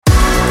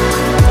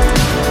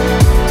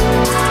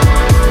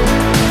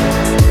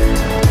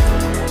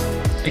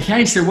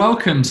Okay, so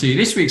welcome to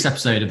this week's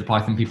episode of the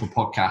Python People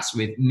podcast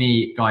with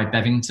me, Guy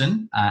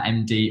Bevington,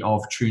 MD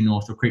of True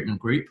North Recruitment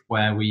Group,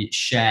 where we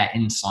share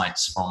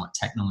insights from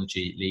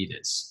technology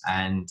leaders.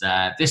 And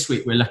this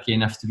week we're lucky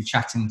enough to be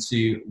chatting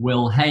to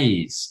Will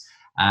Hayes.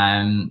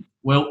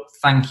 Will,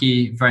 thank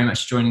you very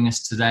much for joining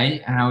us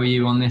today. How are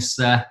you on this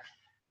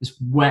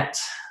wet,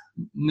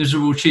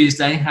 miserable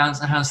Tuesday?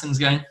 How's things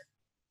going?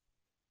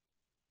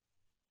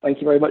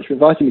 Thank you very much for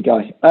inviting me,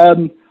 Guy.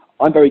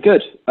 I'm very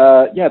good.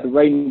 The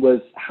rain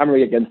was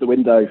hammering against the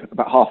window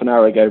about half an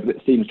hour ago, but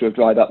it seems to have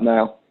dried up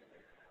now.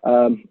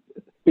 But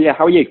yeah,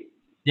 how are you?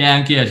 Yeah,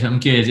 I'm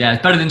good. Yeah,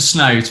 it's better than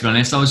snow, to be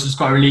honest. I was just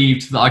quite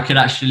relieved that I could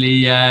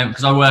actually,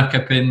 because I work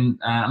up in,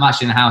 I'm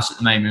actually in the house at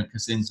the moment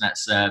because the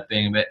internet's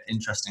being a bit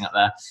interesting up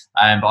there.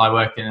 But I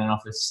work in an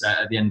office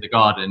at the end of the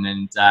garden,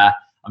 and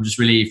I'm just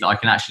relieved that I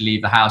can actually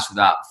leave the house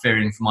without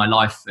fearing for my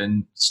life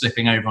and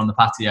slipping over on the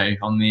patio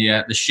on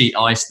the sheet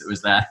ice that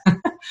was there.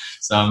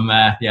 So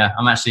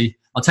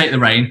I'll take the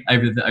rain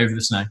over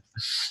the snow.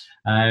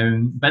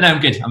 But no, I'm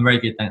good. I'm very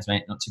good. Thanks,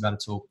 mate. Not too bad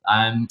at all.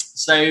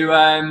 So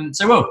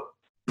Will,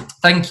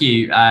 thank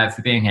you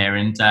for being here.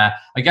 And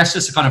I guess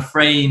just to kind of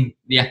frame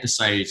the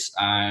episode,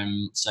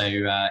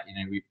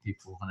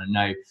 people want to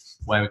know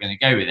where we're going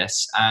to go with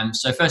this.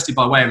 So firstly,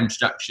 by way of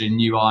introduction,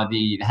 you are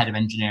the head of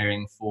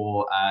engineering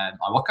for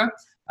Iwaka,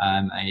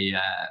 a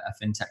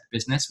fintech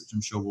business, which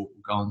I'm sure we'll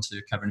go on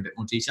to cover in a bit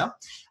more detail.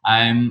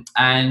 We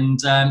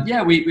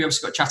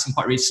obviously got chatting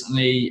quite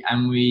recently,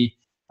 and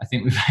I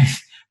think we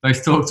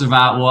both talked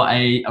about what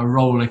a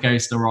roller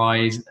coaster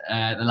ride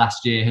the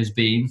last year has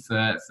been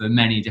for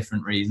many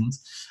different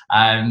reasons,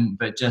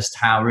 but just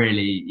how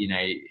really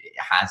it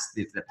has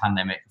the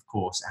pandemic. Of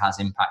course, it has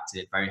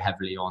impacted very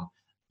heavily on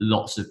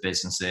lots of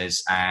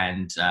businesses,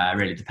 and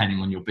really depending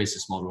on your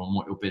business model and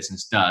what your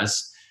business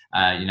does.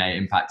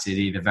 Impacted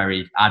either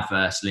very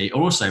adversely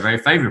or also very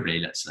favourably,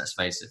 let's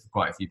face it, for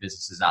quite a few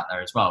businesses out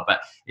there as well. But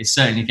it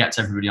certainly gets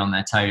everybody on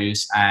their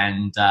toes,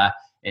 and I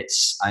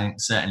think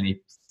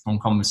certainly from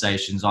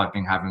conversations I've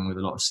been having with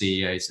a lot of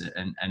CEOs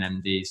and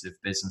MDs of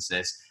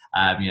businesses,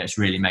 it's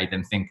really made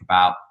them think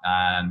about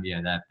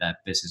their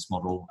business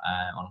model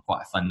on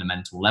quite a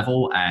fundamental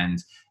level,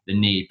 and the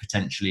need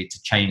potentially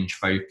to change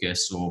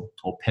focus or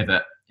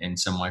pivot in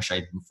some way,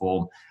 shape and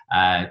form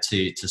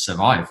to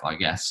survive, I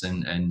guess,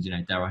 and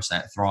dare I say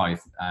it,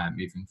 thrive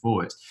moving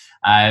forward.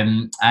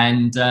 We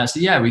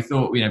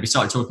thought, we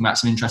started talking about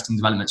some interesting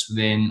developments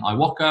within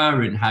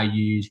Iwaka and how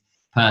you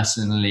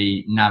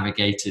personally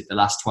navigated the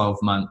last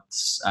 12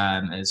 months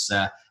as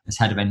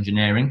head of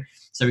engineering.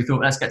 So we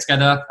thought, let's get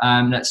together,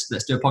 let's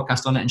do a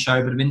podcast on it and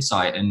share a bit of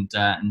insight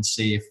and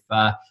see if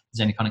there's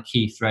any kind of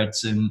key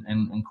threads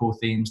and core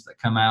themes that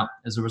come out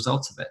as a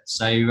result of it.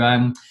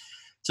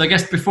 So I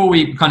guess before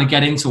we kind of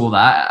get into all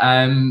that,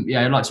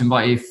 I'd like to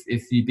invite you,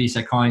 if you'd be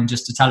so kind,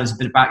 just to tell us a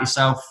bit about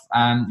yourself,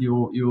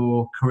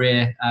 your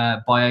career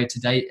bio to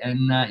date,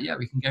 and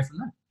we can go from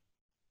there.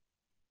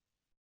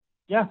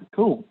 Yeah,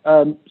 cool.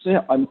 I'm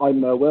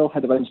Will,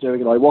 head of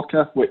engineering at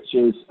Iwaka, which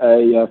is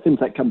a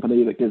fintech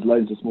company that gives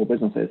loans to small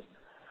businesses.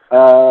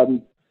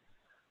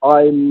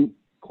 I'm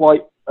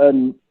quite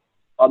an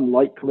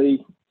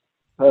unlikely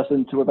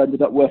person to have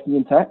ended up working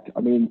in tech.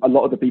 I mean, a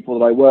lot of the people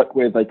that I work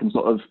with, they can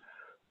sort of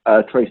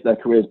trace their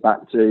careers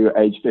back to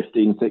age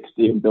 15,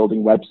 16 and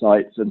building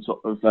websites and sort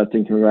of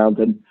tinkering around.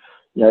 And,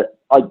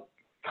 I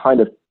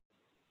kind of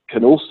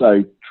can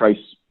also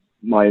trace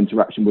my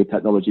interaction with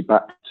technology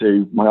back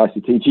to my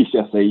ICT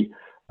GCSE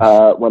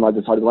when I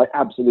decided I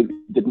absolutely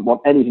didn't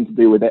want anything to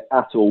do with it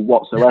at all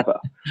whatsoever.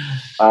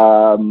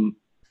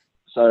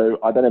 So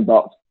I then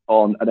embarked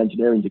on an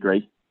engineering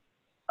degree,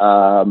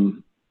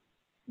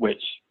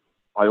 which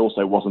I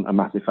also wasn't a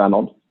massive fan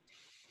of.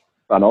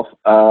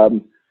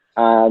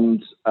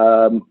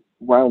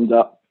 Wound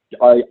up,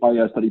 I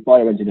studied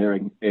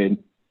bioengineering in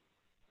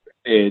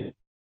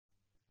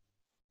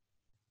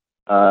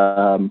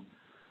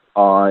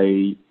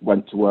I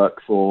went to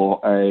work for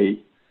a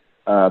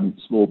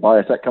small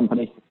biotech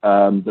company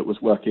that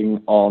was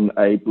working on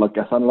a blood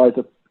gas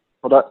analyzer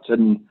product,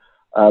 and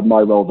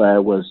my role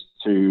there was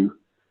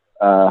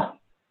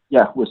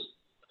was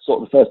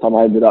sort of the first time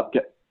I ended up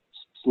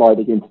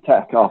sliding into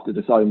tech after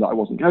deciding that I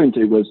wasn't going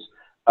to, was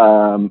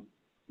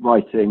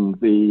writing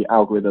the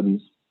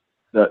algorithms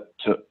that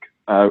took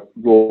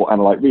raw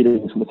analyte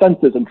readings from the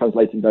sensors and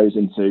translating those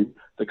into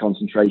the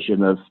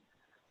concentration of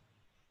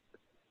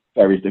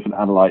various different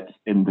analytes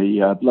in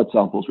the blood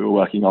samples we were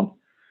working on.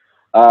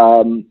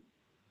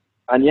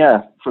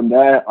 From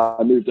there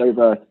I moved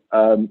over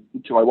to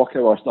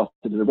Iwaka, where I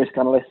started as a risk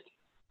analyst.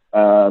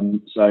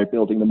 So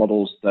building the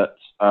models that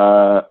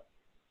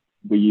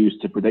we use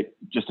to predict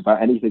just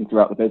about anything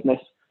throughout the business.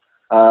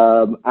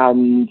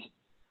 And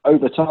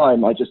over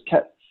time, I just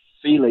kept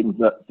feeling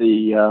that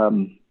the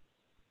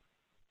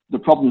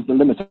problems, the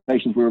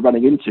limitations we were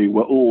running into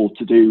were all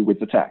to do with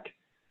the tech.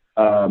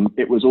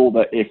 It was all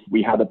that if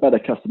we had a better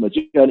customer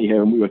journey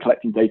here and we were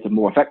collecting data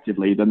more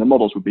effectively, then the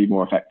models would be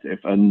more effective.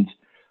 And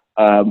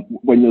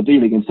when you're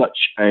dealing in such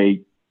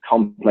a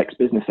complex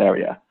business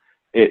area,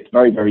 it's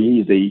very, very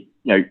easy.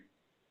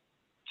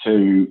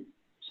 to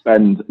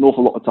spend an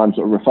awful lot of time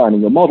sort of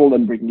refining your model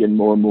and bringing in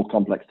more and more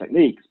complex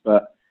techniques,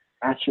 but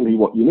actually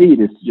what you need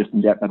is to just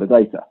get better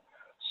data.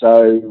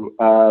 So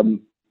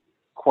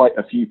quite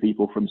a few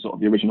people from sort of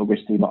the original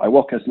risk team at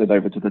iWalker slid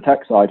over to the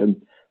tech side,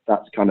 and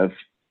that's kind of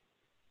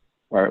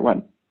where it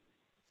went.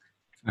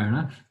 Fair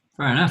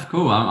enough.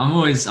 Cool. I'm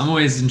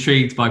always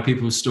intrigued by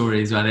people's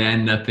stories where they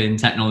end up in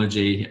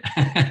technology,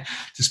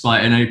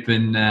 despite an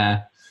open,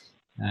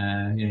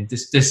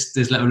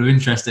 this level of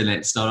interest in it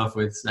to start off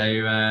with. So,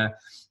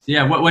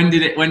 yeah. When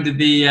did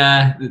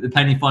the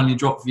penny finally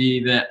drop for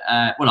you that?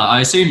 Well,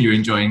 I assume you're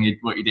enjoying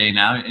what you're doing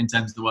now in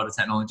terms of the world of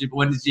technology. But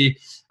when did you,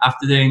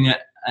 after doing,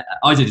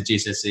 I did a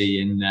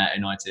GCSE in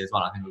IT as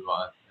well. I think we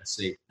got a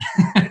C.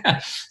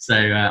 So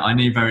I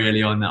knew very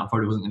early on that I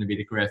probably wasn't going to be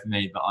the career for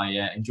me, but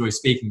I enjoy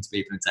speaking to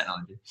people in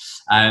technology.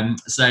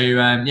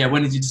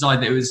 When did you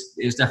decide that it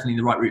was definitely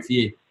the right route for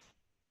you?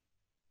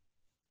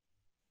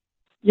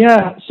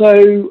 Yeah,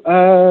 so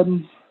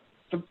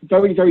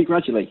very, very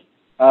gradually.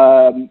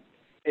 When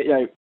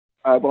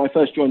I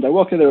first joined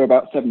iWalker, there were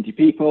about 70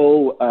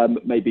 people,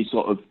 maybe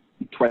sort of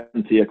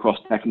 20 across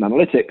tech and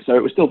analytics. So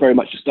it was still very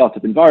much a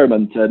startup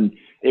environment, and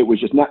it was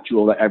just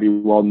natural that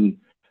everyone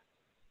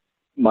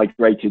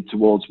migrated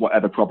towards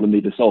whatever problem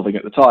needed solving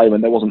at the time,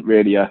 and there wasn't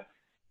really a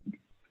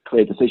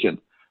clear decision.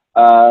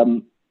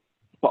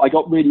 But I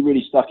got really,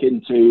 really stuck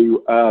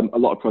into a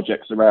lot of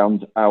projects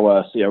around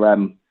our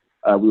CRM.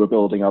 We were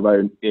building our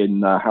own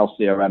in-house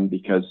CRM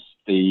because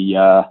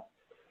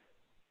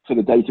for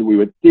the data we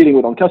were dealing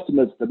with on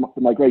customers, the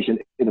migration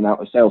in and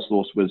out of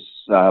Salesforce was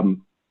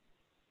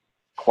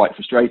quite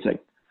frustrating.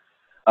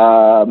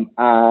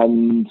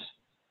 And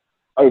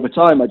over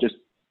time, I just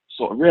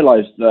sort of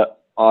realized that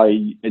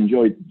I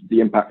enjoyed the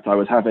impact I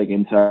was having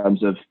in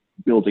terms of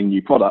building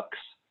new products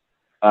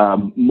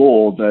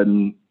more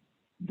than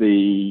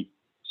the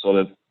sort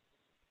of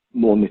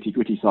more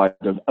nitty-gritty side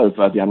of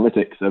the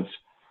analytics of,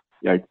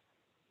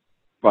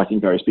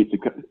 writing various pieces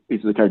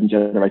of code and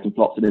generating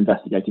plots and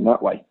investigating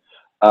that way.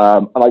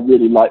 And I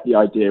really liked the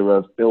idea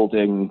of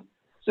building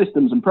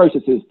systems and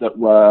processes that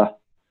were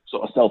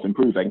sort of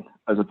self-improving,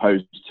 as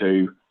opposed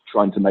to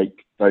trying to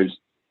make those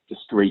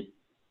discrete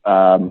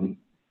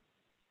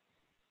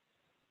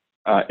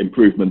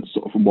improvements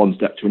sort of from one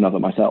step to another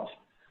myself.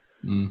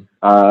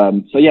 I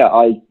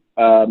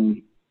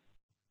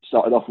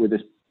started off with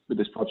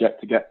this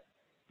project to get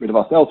rid of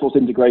our Salesforce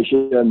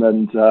integration,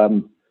 and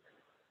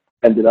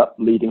ended up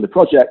leading the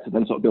project and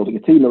then sort of building a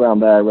team around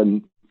there,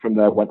 and from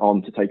there went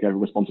on to take over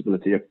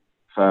responsibility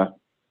for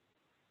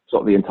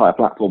sort of the entire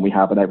platform we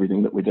have and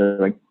everything that we're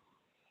doing.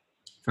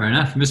 Fair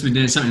enough. You must have been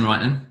doing something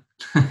right then.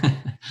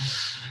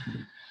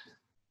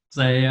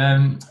 So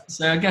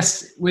I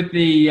guess with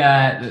the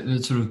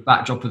sort of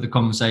backdrop of the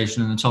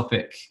conversation and the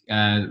topic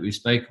that we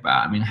spoke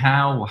about, I mean,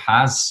 how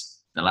has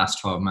the last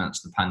 12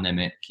 months, the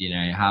pandemic,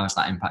 how has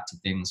that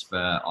impacted things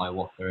for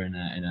iWalker in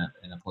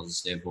a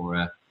positive or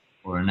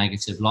a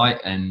negative light?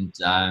 And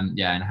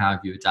and how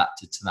have you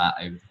adapted to that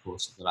over the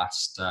course of the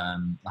last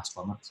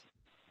 12 months?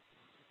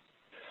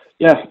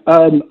 Yeah,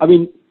 I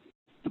mean,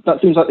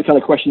 that seems like the kind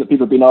of question that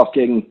people have been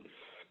asking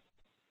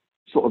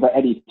sort of at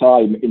any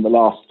time in the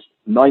last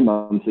 9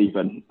 months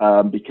even,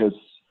 because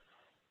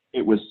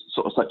it was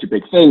sort of such a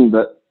big thing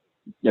that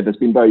there's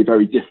been very,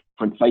 very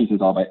different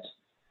phases of it.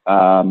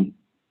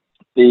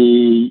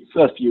 The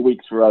first few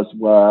weeks for us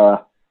were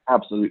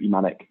absolutely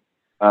manic.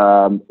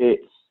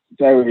 It's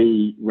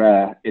very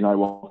rare in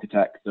iWalker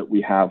Tech that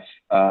we have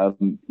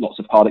lots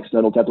of hard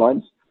external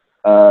deadlines.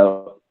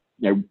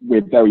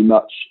 We're very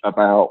much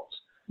about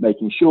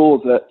making sure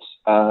that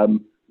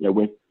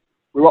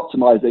we're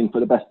optimizing for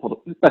the best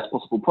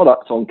possible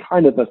product on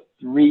kind of a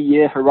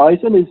 3-year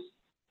horizon is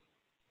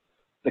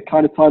the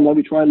kind of timeline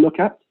we try and look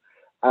at.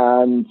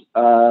 And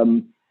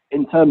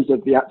in terms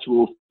of the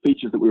actual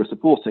features that we were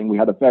supporting, we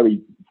had a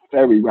very,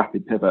 very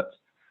rapid pivot.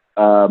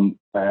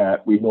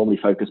 We normally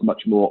focus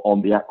much more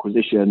on the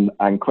acquisition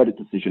and credit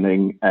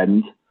decisioning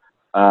end,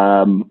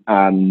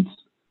 and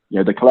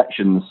the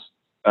collections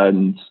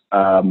and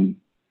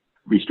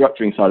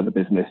restructuring side of the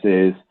business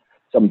is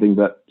something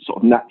that sort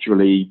of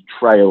naturally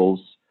trails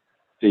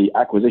the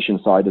acquisition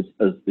side as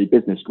the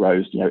business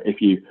grows.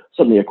 If you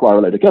suddenly acquire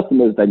a load of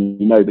customers, then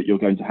you know that you're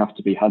going to have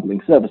to be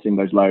handling servicing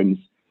those loans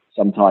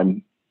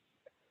sometime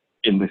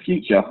in the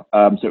future.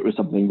 So it was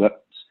something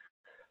that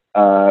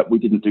we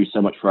didn't do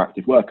so much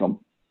proactive work on.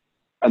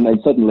 And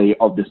then suddenly,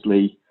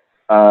 obviously,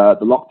 the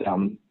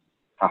lockdown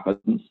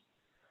happens,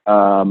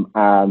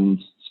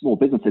 and small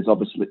businesses,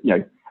 obviously,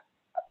 the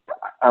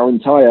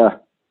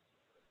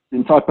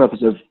entire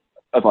purpose of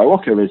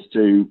iWalker is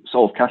to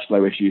solve cash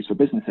flow issues for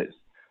businesses.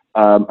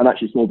 And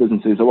actually, small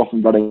businesses are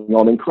often running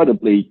on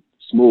incredibly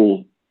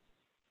small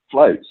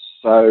floats.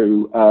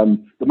 So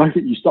the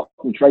moment you stop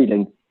them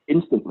trading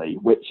instantly,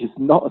 which is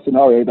not a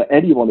scenario that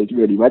anyone is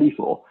really ready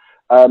for,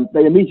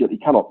 they immediately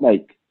cannot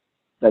make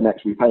their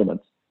next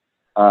repayment.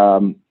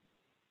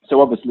 So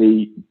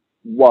obviously,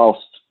 whilst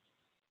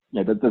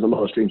there's a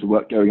lot of streams of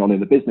work going on in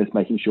the business,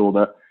 making sure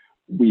that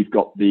we've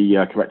got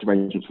the correct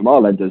arrangements from our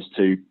lenders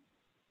to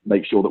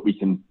make sure that we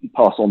can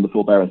pass on the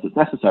forbearance that's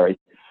necessary.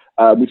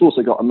 We've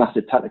also got a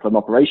massive technical and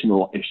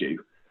operational issue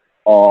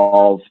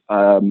of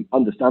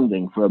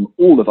understanding from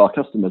all of our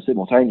customers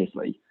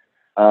simultaneously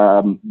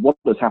what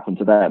has happened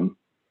to them,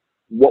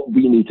 what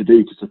we need to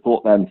do to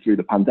support them through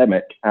the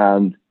pandemic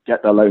and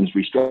get their loans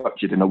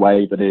restructured in a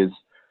way that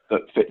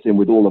fits in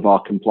with all of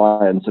our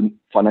compliance and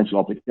financial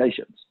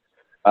obligations.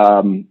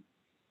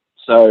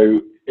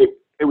 So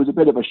it was a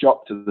bit of a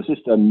shock to the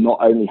system, not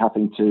only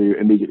having to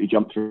immediately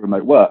jump to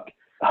remote work,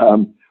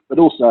 but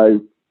also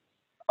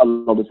a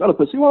lot of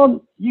developers who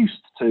aren't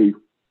used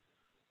to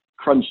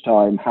crunch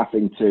time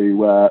having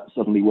to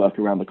suddenly work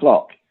around the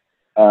clock.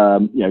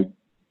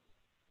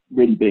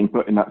 Really being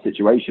put in that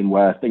situation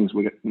where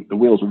the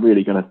wheels were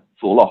really going to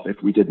fall off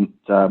if we didn't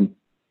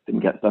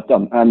get stuff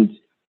done. And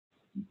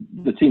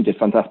the team did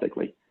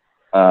fantastically.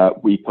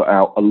 We put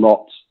out a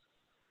lot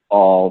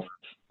of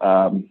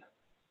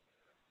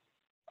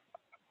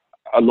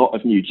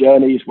new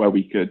journeys where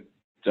we could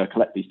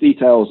collect these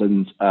details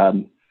and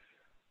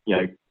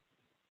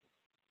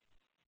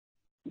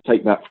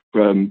take that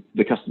from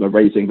the customer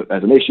raising that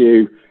there's an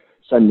issue,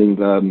 sending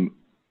them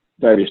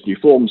various new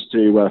forms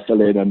to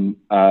fill in, and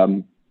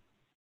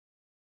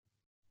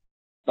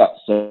that's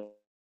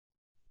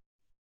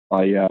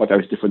by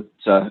various different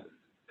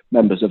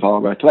members of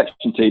our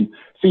collection team,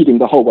 feeding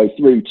the whole way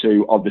through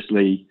to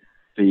obviously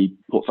the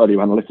portfolio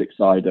analytics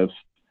side of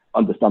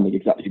understanding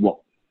exactly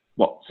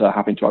what's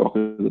happening to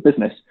Iwaka as a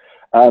business.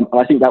 And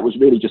I think that was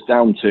really just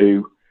down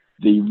to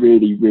the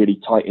really, really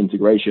tight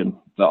integration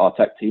that our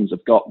tech teams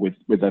have got with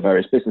their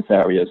various business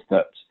areas,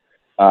 that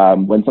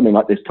when something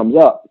like this comes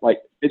up, like,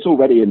 it's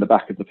already in the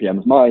back of the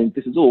PM's mind.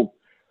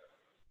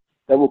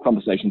 They're all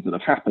conversations that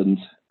have happened,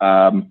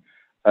 and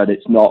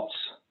it's not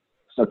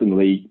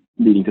suddenly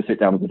needing to sit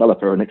down with a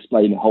developer and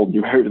explain a whole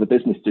new area of the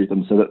business to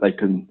them so that they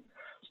can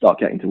start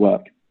getting to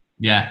work.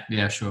 Yeah,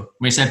 sure.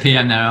 When you said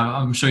PM there,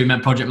 I'm sure you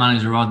meant project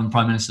manager rather than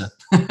Prime Minister.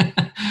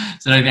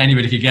 So I don't think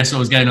anybody could guess what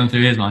was going on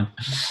through his mind.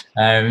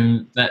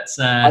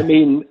 I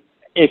mean,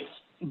 if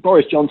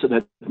Boris Johnson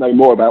had known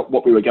more about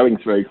what we were going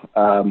through,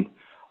 I'm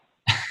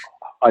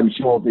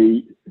sure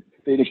the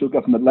initial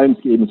government loan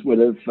schemes would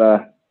have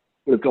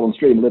gone on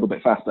stream a little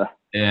bit faster.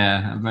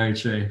 Yeah, very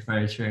true,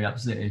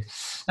 absolutely.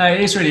 No,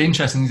 it's really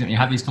interesting, isn't it? You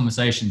have these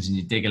conversations and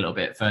you dig a little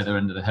bit further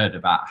under the hood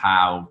about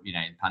how, the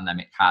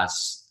pandemic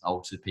has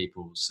altered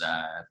people's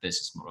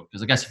business model.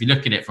 Because I guess if you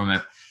look at it from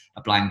a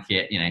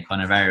blanket,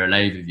 kind of aerial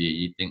overview,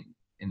 you think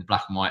in the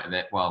black and white of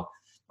it, well,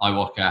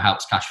 Iwaka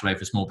helps cash flow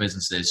for small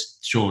businesses.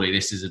 Surely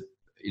this is a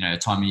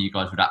time when you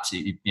guys would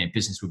absolutely,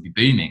 business would be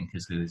booming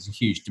because there's a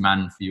huge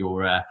demand for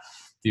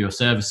your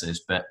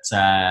services. But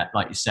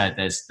like you said,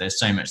 there's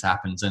so much that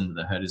happens under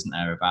the hood, isn't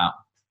there, about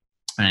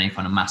any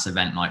kind of mass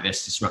event like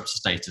this disrupts the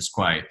status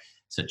quo.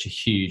 Such a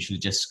huge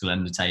logistical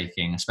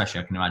undertaking, especially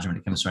I can imagine when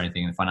it comes to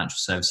anything in the financial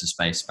services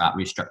space about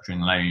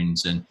restructuring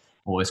loans and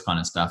all this kind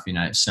of stuff.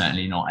 It's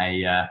certainly not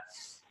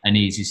an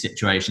easy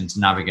situation to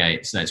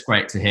navigate. So it's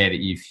great to hear that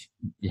you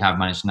have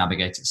managed to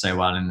navigate it so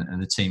well,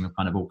 and the team have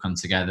kind of all come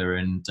together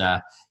and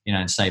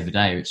and save the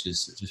day, which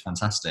is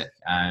fantastic.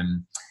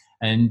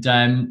 And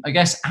I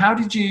guess, how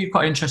did you,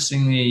 quite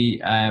interestingly,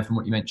 from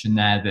what you mentioned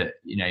there, that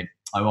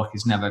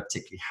Iwaka's never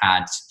particularly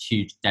had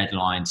huge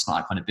deadlines. It's not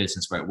that kind of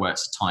business where it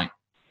works to tight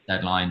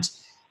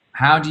deadlines.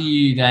 How do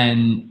you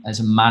then, as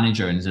a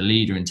manager and as a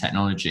leader in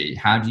technology,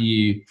 how do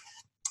you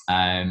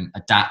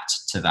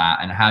adapt to that,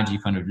 and how do you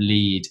kind of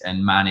lead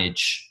and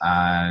manage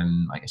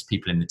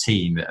people in the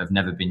team that have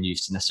never been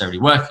used to necessarily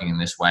working in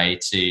this way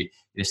to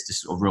this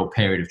sort of real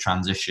period of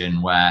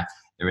transition where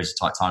there is a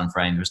tight time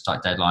frame, there's a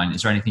tight deadline?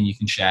 Is there anything you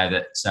can share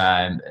that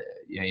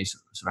you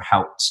sort of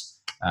helped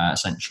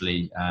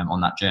essentially on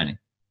that journey?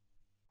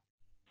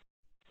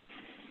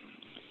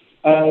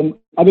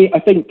 I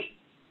think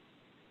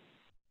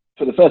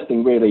for the first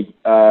thing really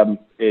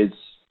is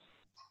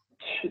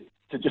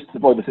to just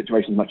avoid the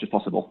situation as much as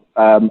possible.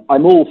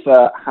 I'm all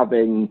for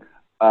having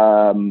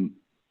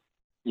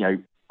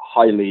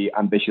highly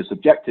ambitious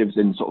objectives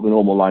in sort of a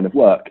normal line of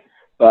work,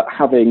 but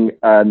having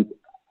an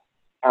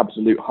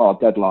absolute hard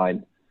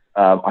deadline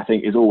I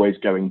think is always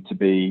going to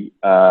be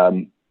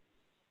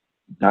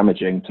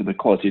damaging to the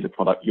quality of the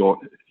product you're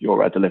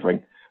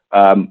delivering.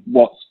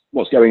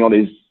 What's going on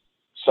is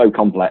so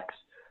complex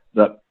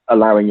that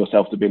allowing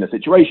yourself to be in a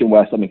situation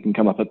where something can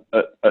come up at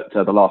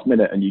the last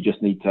minute and you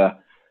just need to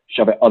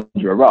shove it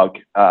under a rug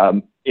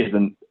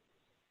isn't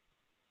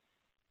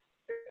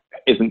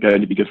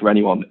going to be good for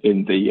anyone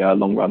in the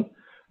long run.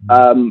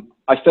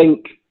 I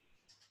think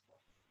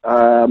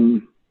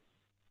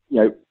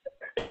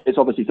it's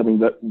obviously something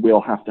that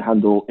we'll have to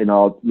handle in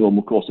our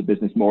normal course of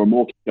business more and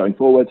more going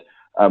forward.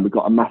 We've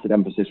got a massive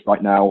emphasis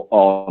right now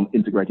on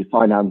integrated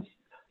finance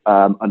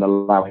and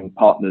allowing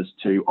partners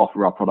to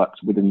offer our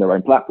products within their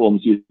own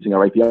platforms using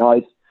our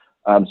APIs.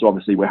 So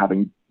obviously we're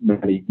having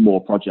many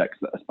more projects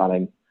that are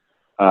spanning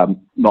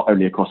not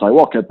only across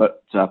Iwaka,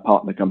 but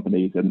partner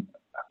companies and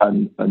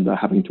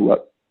having to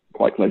work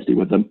quite closely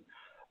with them.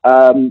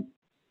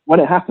 When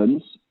it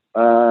happens,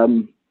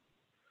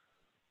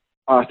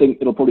 I think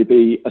it'll probably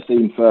be a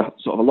theme for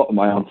sort of a lot of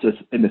my answers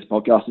in this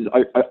podcast, is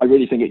I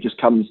really think it just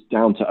comes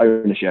down to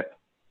ownership.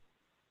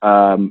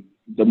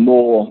 The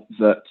more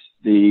that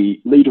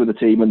the leader of the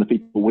team and the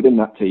people within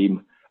that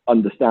team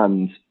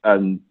understand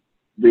and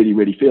really,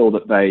 really feel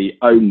that they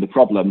own the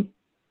problem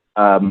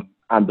and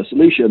the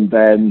solution,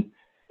 then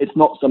it's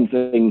not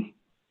something,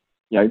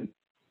 it's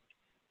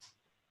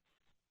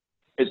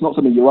not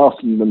something you're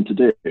asking them to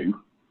do.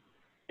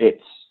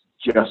 It's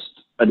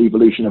just an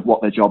evolution of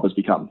what their job has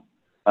become.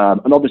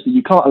 And obviously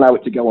you can't allow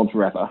it to go on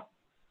forever.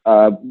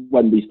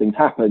 When these things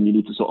happen, you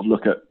need to sort of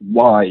look at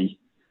why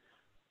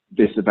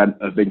this event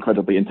of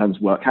incredibly intense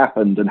work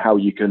happened and how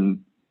you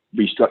can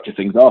restructure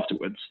things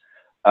afterwards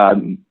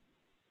to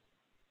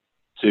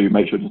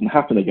make sure it doesn't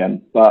happen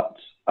again. But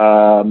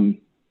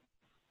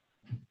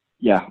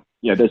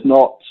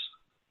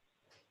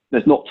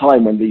there's not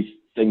time when these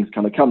things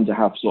kind of come to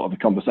have sort of a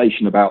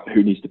conversation about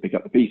who needs to pick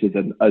up the pieces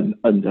and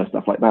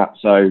stuff like that.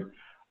 So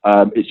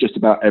it's just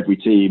about every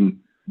team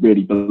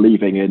really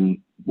believing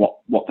in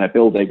what they're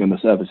building and the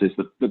services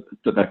that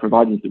they're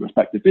providing to the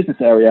respective business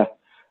area,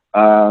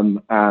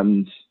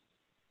 and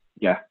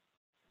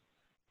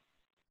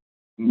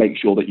make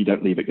sure that you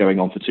don't leave it going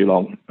on for too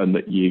long and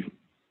that you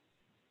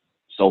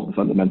solve the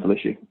fundamental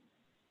issue.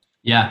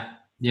 Yeah,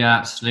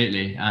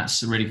 absolutely.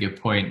 That's a really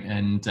good point.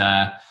 And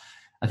I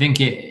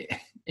think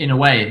in a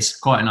way, it's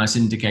quite a nice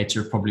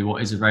indicator of probably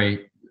what is a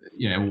very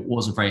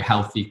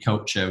healthy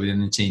culture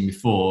within the team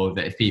before,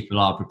 that if people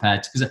are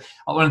prepared, because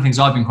one of the things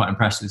I've been quite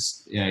impressed with,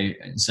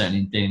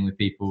 certainly dealing with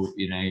people,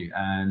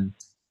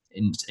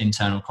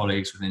 internal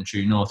colleagues within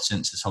True North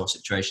since this whole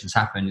situation's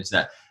happened, is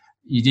that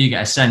you do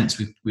get a sense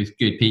with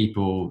good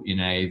people,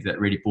 that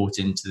really bought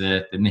into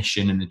the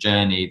mission and the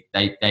journey.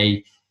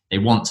 They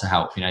want to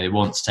help, they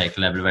want to take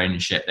a level of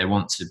ownership. They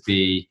want to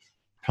be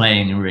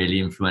playing a really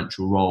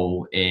influential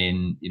role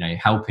in,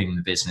 helping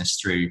the business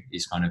through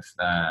these kind of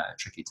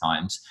tricky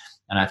times.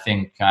 And I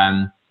think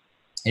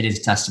it is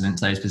a testament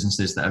to those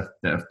businesses that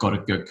have got a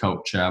good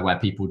culture where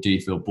people do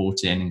feel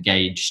bought in,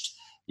 engaged,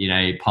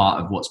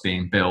 part of what's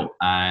being built.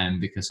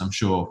 Because I'm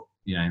sure,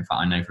 in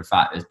fact, I know for a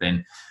fact there's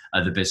been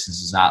other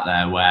businesses out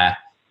there where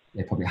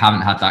they probably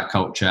haven't had that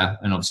culture,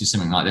 and obviously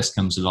something like this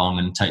comes along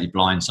and totally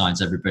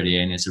blindsides everybody,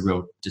 and it's a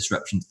real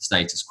disruption to the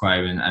status quo,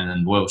 and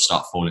then will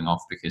start falling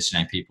off because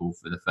people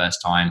for the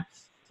first time,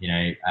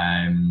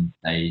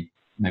 they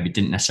maybe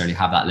didn't necessarily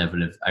have that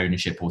level of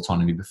ownership,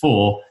 autonomy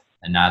before,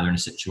 and now they're in a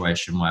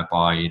situation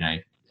whereby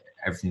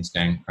everything's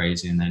going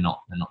crazy and they're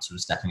not sort of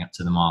stepping up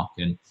to the mark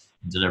and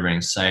delivering.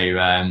 So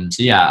I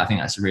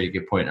think that's a really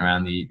good point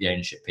around the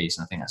ownership piece,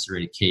 and I think that's a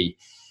really key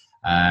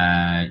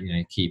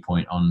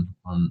point on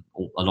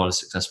a lot of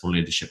successful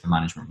leadership and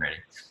management,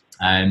 really.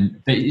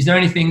 But is there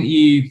anything that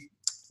you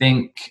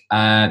think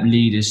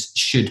leaders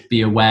should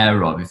be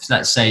aware of? If,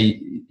 let's say,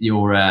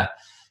 you're an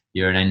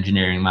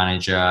engineering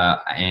manager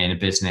in a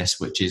business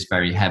which is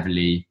very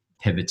heavily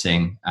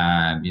pivoting,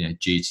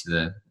 due to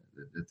the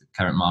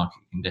current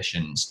market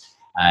conditions,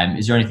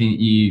 is there anything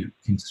that you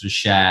can sort of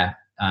share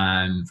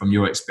from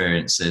your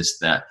experiences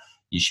that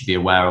you should be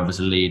aware of as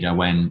a leader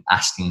when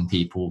asking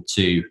people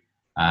to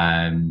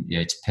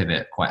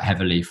pivot quite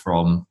heavily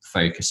from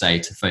focus A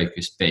to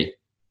focus B?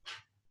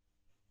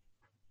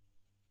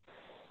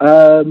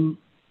 I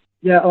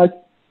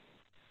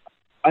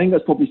think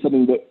that's probably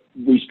something that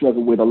we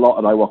struggle with a lot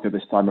at iWalker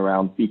this time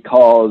around,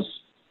 because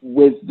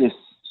with this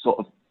sort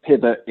of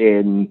pivot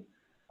in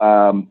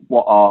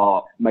what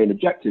our main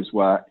objectives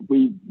were,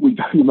 we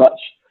very much,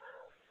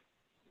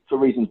 for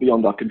reasons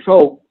beyond our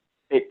control,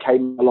 it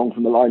came along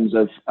from the lines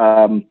of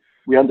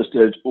we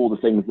understood all the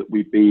things that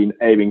we've been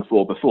aiming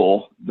for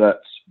before,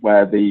 that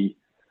where the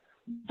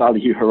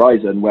value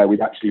horizon where we'd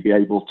actually be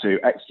able to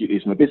execute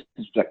these from a business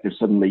perspective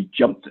suddenly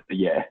jumped a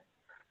year.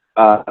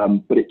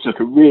 But it took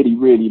a really,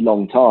 really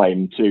long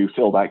time to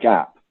fill that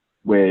gap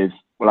with,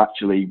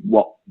 actually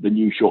what the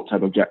new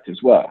short-term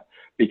objectives were.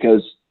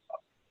 Because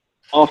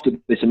after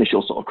this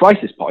initial sort of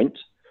crisis point,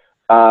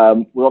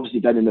 we're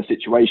obviously then in a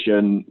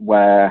situation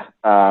where,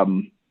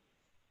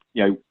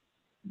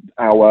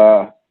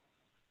 our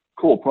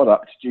core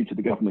product, due to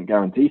the government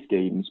guarantee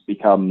schemes,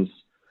 becomes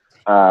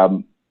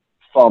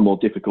far more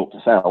difficult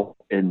to sell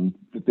in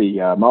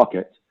the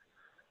market.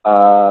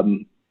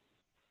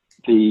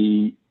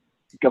 The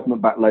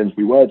government-backed loans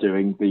we were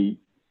doing, the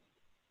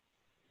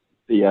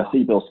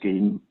CBIL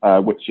scheme,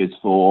 which is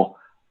for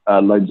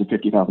loans of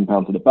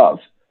 £50,000 and above,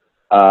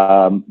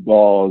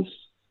 was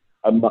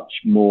a much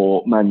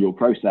more manual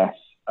process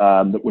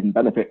that wouldn't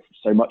benefit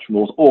so much from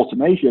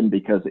automation,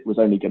 because it was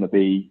only going to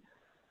be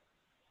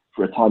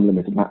for a time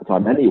limited amount of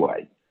time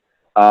anyway.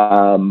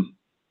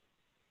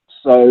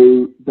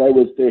 So there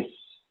was this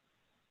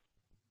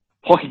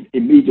point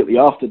immediately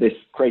after this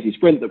crazy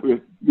sprint that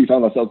we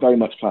found ourselves very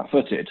much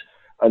flat-footed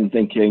and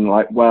thinking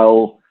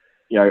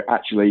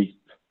actually,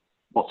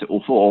 what's it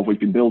all for? We've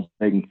been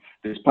building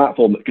this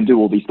platform that can do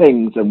all these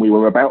things, and we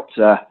were about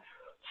to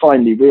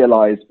finally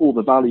realize all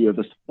the value of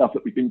the stuff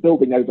that we've been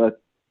building over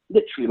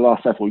literally the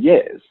last several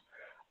years.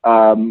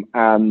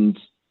 And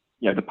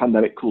the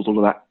pandemic caused all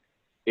of that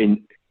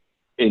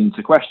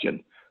into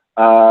question.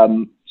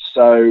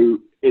 So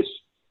it's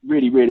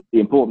really, really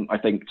important, I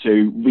think,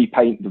 to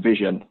repaint the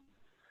vision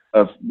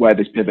of where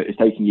this pivot is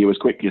taking you as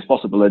quickly as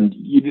possible. And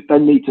you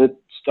then need to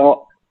start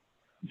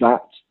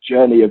that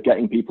journey of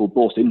getting people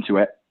bought into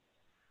it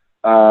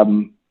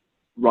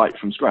right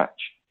from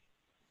scratch.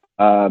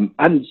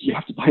 And you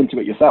have to buy into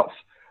it yourself.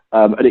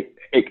 And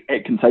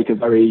it can take a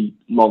very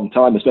long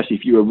time, especially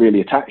if you are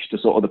really attached to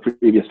sort of the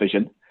previous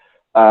vision,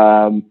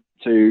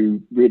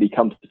 to really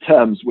come to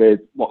terms with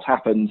what's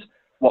happened,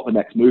 what the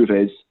next move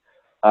is,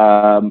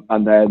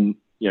 and then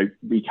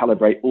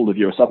recalibrate all of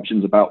your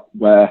assumptions about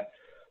where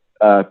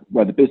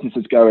the business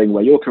is going,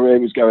 where your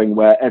career is going,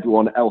 where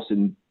everyone else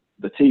in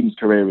the team's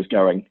career is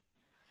going,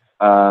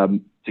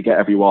 to get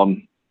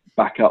everyone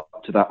back up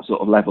to that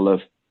sort of level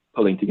of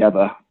pulling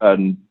together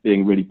and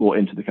being really bought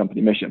into the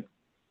company mission.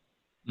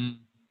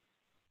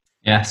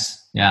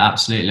 Yes, yeah,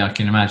 absolutely. I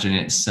can imagine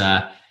it's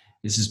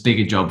as big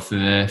a job for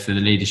the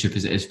leadership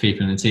as it is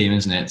people in the team,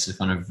 isn't it? To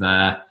kind of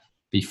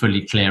be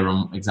fully clear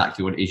on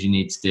exactly what it is you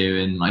need to do,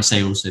 and like I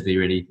say, also be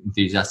really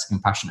enthusiastic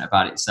and passionate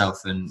about it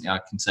yourself. And I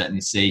can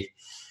certainly see,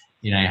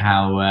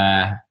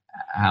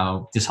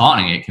 how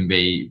disheartening it can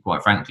be,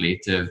 quite frankly,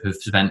 to have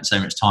spent so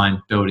much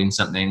time building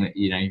something that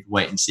you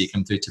wait and see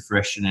come through to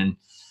fruition, and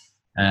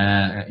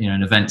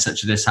an event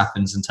such as this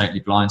happens and totally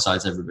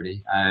blindsides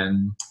everybody.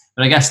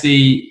 But I guess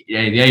the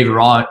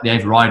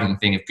overriding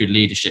thing of good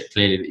leadership,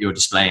 clearly, that you're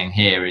displaying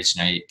here is,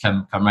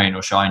 come rain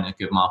or shine, a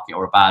good market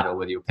or a bad, or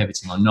whether you're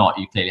pivoting or not,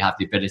 you clearly have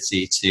the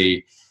ability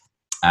to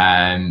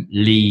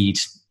lead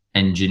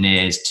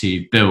engineers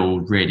to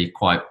build really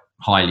quite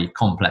highly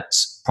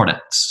complex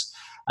products.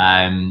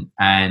 And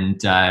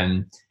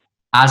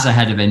as a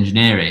head of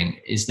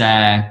engineering, is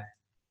there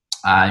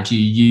do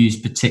you use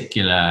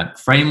particular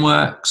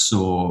frameworks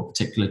or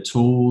particular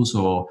tools,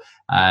 or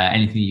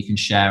anything you can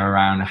share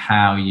around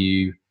how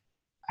you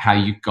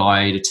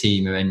guide a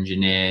team of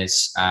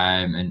engineers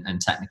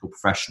and technical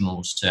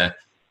professionals to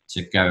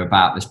go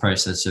about this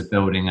process of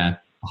building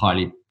a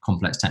highly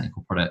complex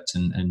technical product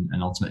and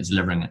ultimately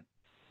delivering it?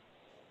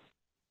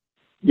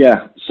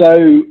 Yeah.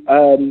 So,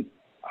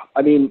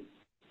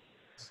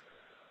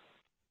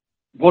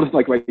 one of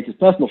my greatest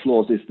personal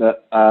flaws is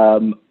that,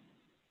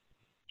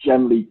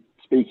 generally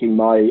speaking,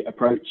 my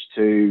approach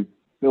to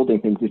building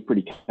things is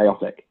pretty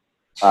chaotic.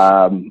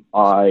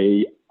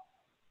 I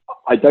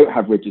don't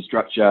have rigid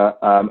structure,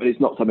 and it's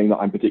not something that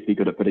I'm particularly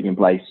good at putting in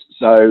place.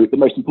 So the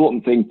most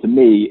important thing to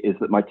me is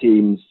that my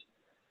teams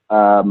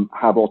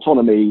have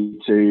autonomy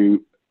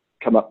to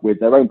come up with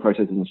their own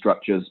processes and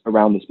structures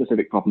around the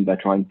specific problem they're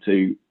trying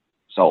to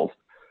solve.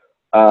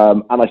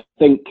 And I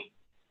think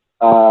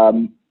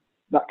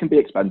that can be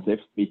expensive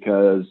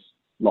because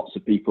lots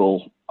of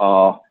people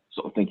are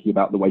sort of thinking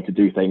about the way to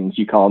do things.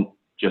 You can't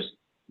just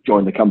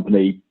join the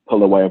company,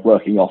 pull a way of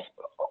working off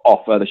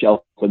the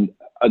shelf and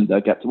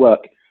get to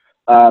work.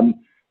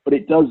 But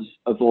it does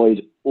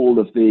avoid all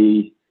of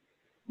the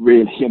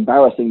really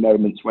embarrassing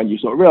moments when you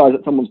sort of realize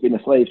that someone's been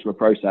a slave to a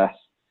process.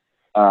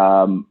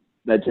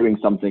 They're doing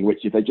something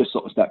which, if they just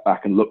sort of stepped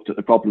back and looked at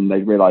the problem,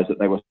 they'd realize that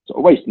they were sort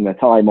of wasting their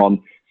time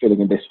on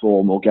filling in this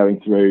form or going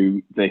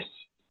through this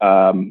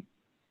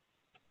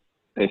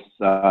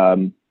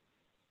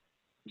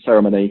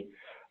ceremony.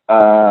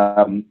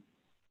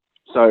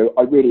 So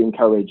I really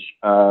encourage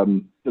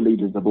the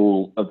leaders of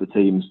all of the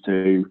teams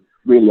to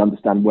really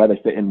understand where they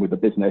fit in with the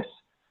business,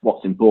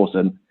 what's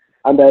important,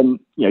 and then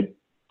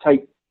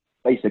take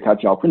basic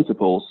agile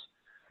principles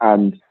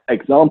and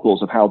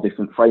examples of how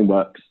different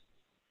frameworks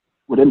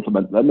would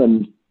implement them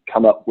and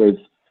come up with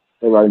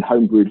their own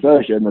homebrewed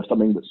version of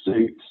something that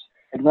suits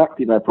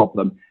exactly their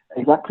problem,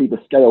 exactly the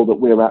scale that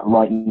we're at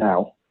right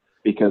now.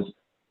 Because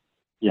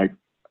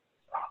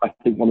I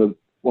think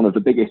one of the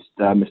biggest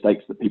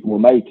mistakes that people will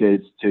make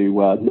is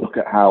to look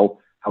at how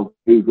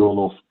Google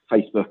or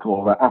Facebook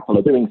or Apple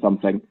are doing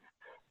something,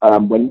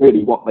 when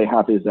really what they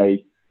have is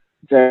a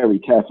very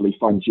carefully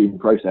fine-tuned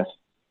process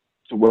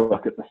to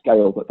work at the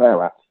scale that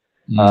they're at.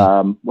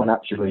 When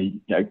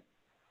actually,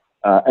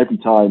 every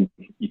time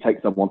you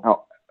take someone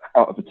out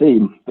of the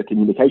team, the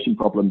communication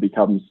problem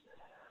becomes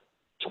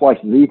twice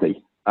as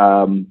easy.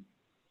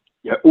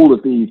 All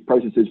of these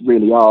processes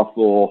really are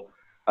for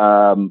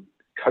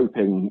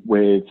coping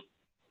with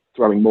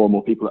throwing more and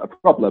more people at a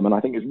problem. And I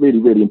think it's really,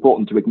 really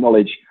important to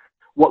acknowledge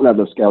what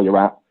level of scale you're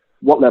at,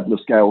 what level of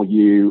scale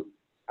you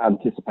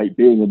anticipate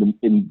being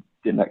in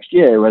the next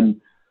year,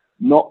 and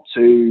not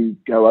to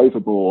go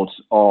overboard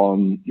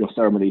on your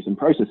ceremonies and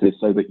processes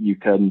so that you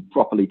can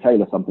properly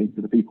tailor something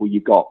to the people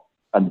you've got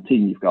and the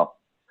team you've got.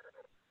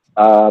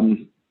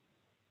 And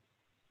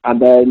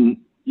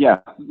then,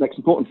 the next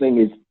important thing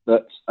is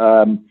that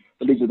the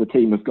leaders of the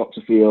team have got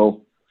to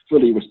feel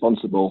fully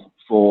responsible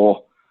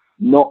for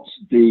not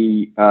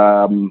the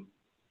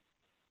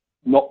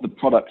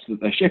products that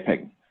they're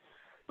shipping,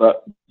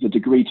 but the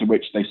degree to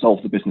which they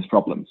solve the business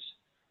problems.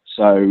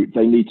 So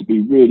they need to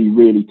be really,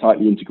 really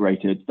tightly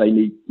integrated. They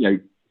need,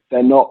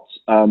 they're not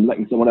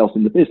letting someone else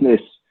in the business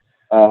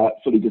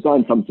fully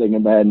design something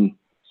and then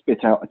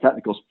spit out a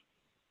technical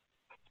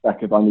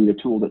spec of I need a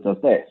tool that does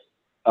this.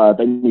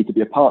 They need to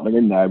be a partner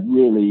in there,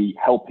 really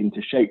helping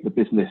to shape the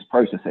business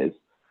processes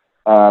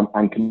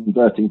and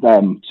converting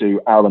them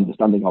to our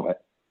understanding of it,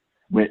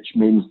 which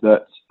means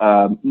that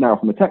now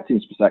from a tech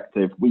team's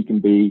perspective, we can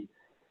be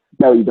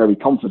very, very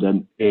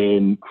confident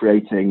in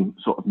creating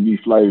sort of new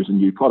flows and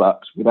new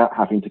products without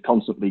having to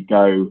constantly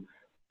go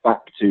back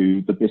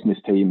to the business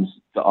teams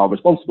that are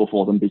responsible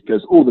for them,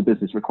 because all the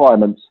business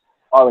requirements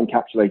are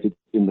encapsulated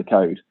in the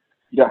code.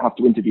 You don't have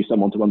to interview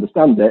someone to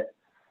understand it.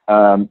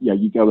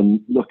 You go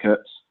and look at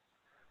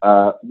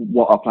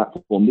what our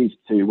platform needs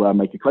to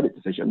make a credit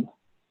decision,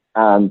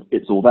 and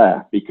it's all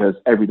there because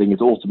everything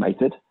is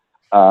automated.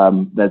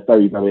 There's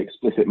very, very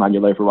explicit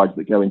manual overrides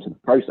that go into the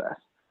process,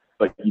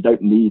 but you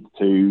don't need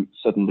to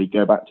suddenly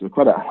go back to a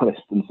credit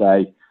analyst and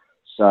say,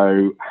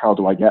 so how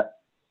do I get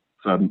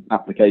from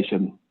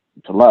application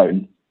to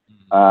loan?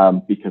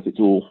 Because it's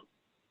all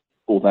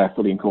there,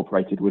 fully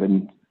incorporated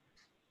within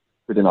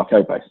our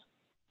code base.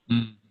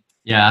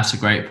 Yeah, that's a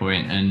great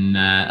point. And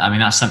I mean,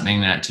 that's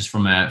something that just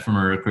from a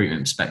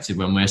recruitment perspective,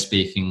 when we're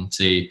speaking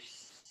to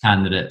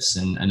candidates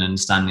and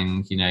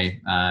understanding,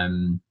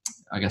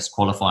 I guess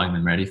qualifying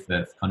them ready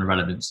for kind of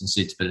relevance and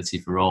suitability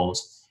for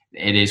roles,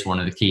 it is one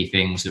of the key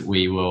things that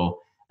we will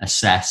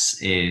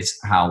assess is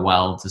how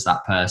well does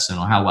that person,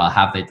 or how well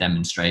have they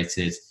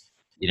demonstrated,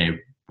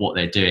 what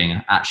they're doing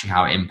and actually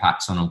how it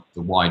impacts on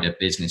the wider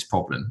business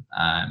problem.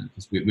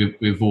 Because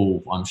we've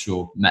all, I'm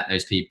sure, met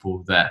those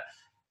people that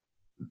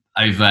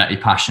overtly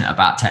passionate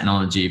about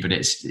technology, but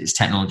it's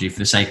technology for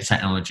the sake of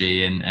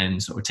technology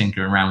and sort of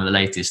tinkering around with the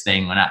latest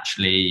thing when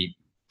actually,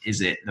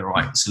 is it the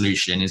right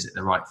solution? Is it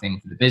the right thing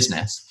for the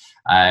business?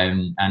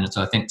 And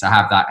so I think to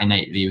have that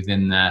innately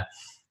within the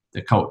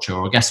culture,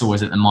 or I guess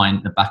always at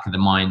the back of the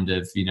mind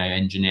of,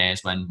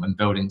 engineers when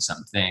building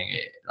something,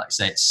 like I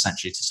say, it's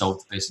essentially to solve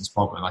the business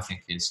problem, I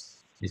think is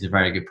a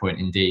very good point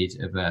indeed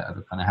of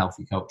a kind of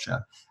healthy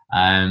culture.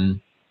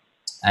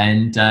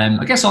 And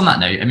I guess on that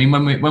note, I mean,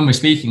 when we're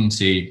speaking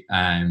to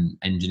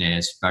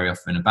engineers very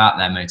often about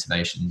their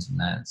motivations and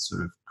their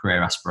sort of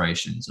career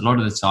aspirations, a lot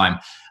of the time,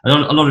 a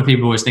lot of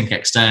people always think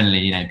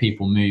externally,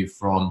 people move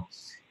from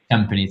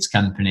company to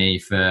company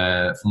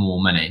for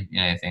more money.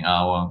 They think,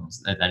 oh, well,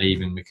 they're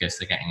leaving because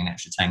they're getting an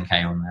extra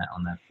 10k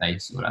on their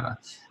base or whatever.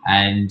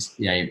 And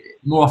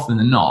more often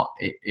than not,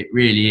 it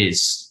really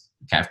is.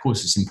 Okay, of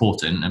course, it's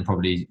important, and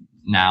probably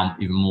now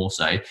even more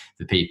so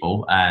for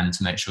people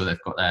to make sure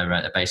they've got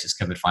their bases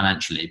covered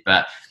financially.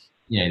 But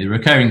the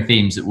recurring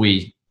themes that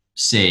we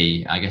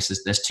see, I guess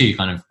there's two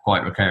kind of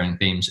quite recurring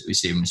themes that we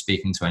see when we're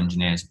speaking to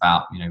engineers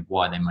about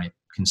why they might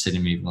consider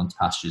moving on to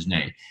pastures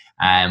new.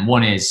 And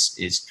one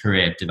is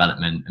career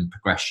development and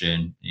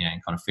progression,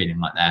 and kind of feeling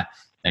like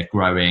they're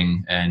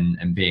growing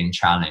and being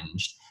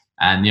challenged.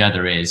 And the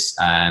other is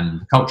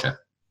culture,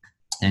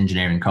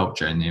 engineering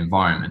culture and the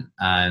environment.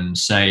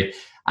 So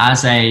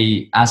as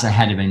a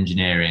head of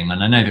engineering,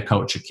 and I know the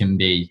culture can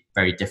be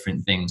very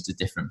different things to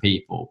different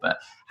people, but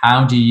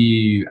how do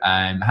you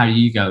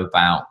go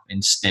about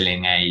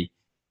instilling a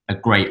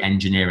great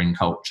engineering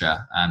culture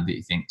that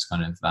you think is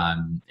kind of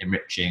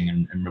enriching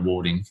and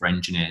rewarding for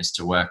engineers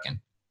to work in?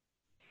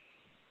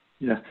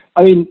 Yeah,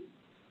 I mean,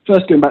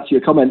 first going back to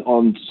your comment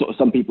on sort of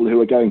some people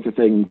who are going for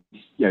things,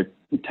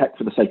 tech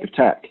for the sake of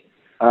tech.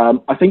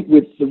 I think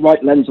with the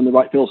right lens and the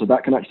right filter,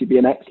 that can actually be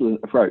an excellent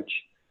approach.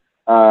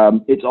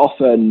 It's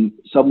often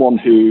someone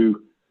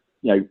who,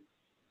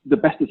 the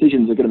best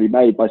decisions are going to be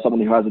made by someone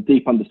who has a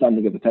deep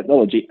understanding of the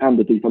technology and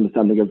a deep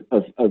understanding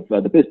of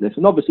the business.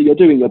 And obviously you're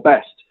doing your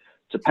best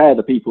to pair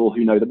the people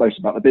who know the most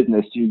about the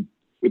business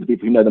with the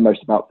people who know the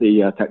most about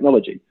the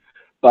technology.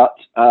 But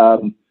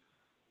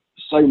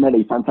so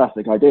many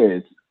fantastic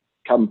ideas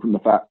come from the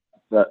fact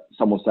that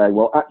someone say,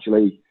 well,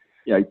 actually,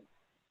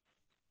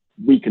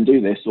 we can do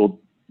this, or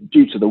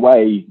due to the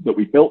way that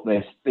we built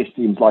this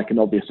seems like an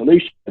obvious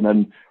solution,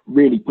 and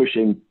really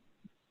pushing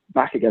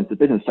back against the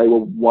business, say,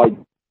 well, why?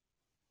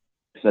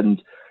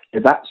 And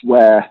that's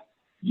where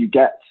you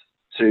get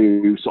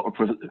to sort of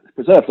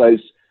preserve those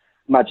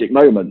magic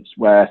moments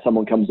where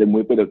someone comes in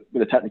with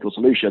a technical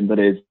solution that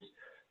is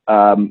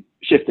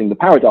shifting the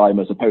paradigm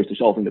as opposed to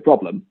solving the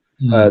problem,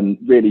 and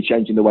really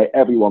changing the way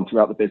everyone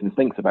throughout the business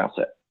thinks about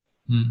it.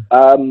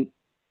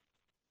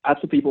 As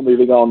for people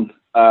moving on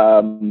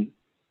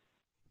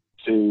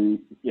to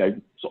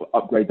sort of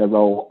upgrade their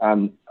role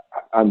and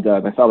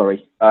their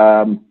salary,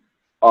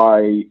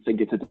 I think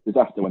it's a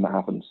disaster when that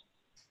happens.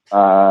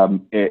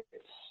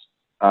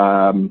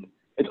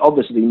 It's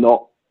obviously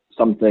not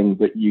something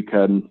that you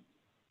can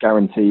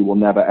guarantee will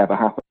never ever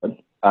happen.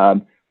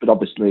 But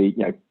obviously,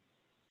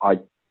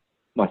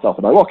 myself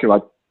and iWalker,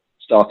 I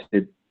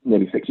started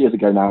nearly 6 years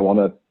ago now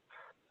on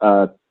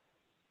a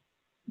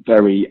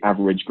very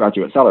average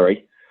graduate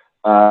salary,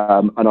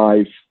 and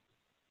I've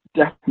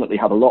definitely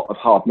had a lot of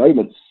hard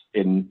moments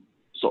in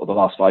sort of the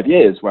last 5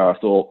 years where I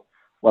thought,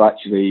 well,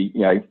 actually,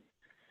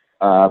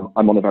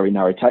 I'm on a very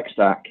narrow tech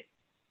stack.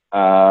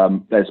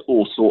 There's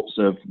all sorts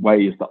of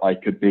ways that I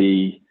could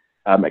be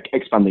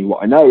expanding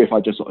what I know if I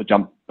just sort of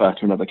jump to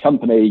another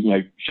company.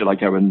 Should I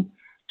go and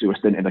do a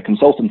stint in a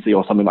consultancy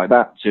or something like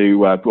that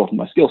to broaden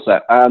my skill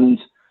set. And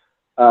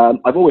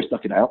I've always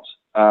stuck it out.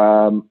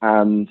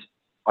 And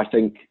I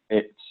think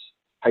it's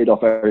paid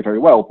off very, very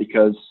well,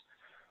 because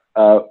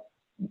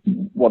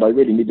what I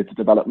really needed to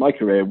develop my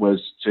career was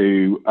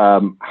to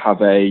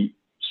have a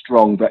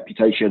strong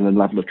reputation and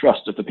level of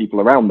trust of the people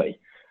around me.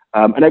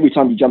 And every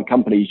time you jump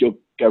companies, you're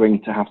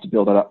going to have to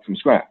build that up from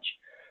scratch.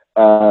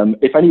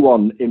 If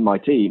anyone in my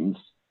teams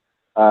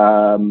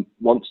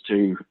wants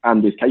to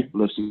and is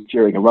capable of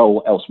securing a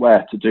role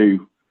elsewhere to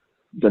do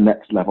the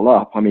next level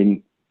up, I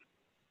mean,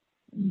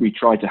 we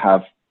try to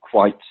have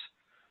quite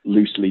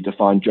loosely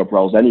defined job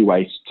roles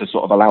anyway to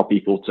sort of allow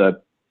people to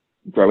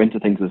grow into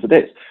things as it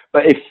is.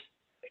 But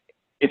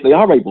if they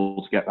are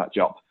able to get that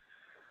job,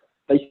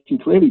 they can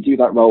clearly do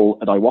that role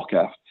at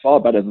Iwaka far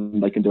better than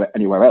they can do it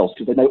anywhere else,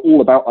 because they know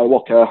all about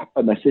Iwaka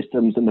and their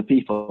systems and the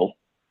people.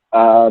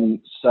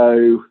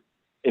 So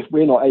if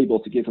we're not able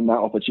to give them that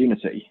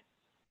opportunity,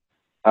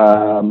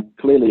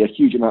 clearly a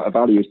huge amount of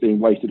value is being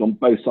wasted on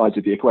both sides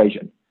of the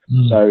equation.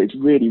 So it's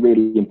really,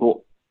 really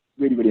important.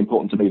 Really, really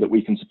important to me that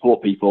we can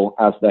support people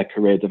as their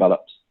career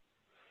develops.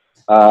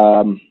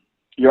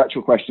 Your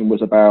actual question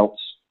was about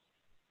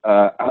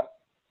the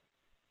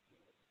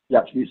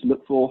attributes to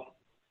look for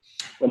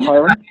when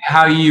hiring.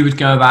 How you would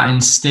go about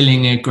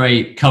instilling a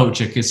great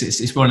culture, because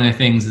it's one of the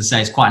things that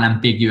say it's quite an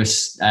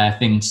ambiguous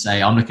thing to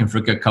say, I'm looking for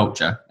a good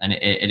culture. And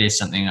it is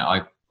something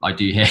that I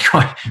do hear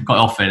quite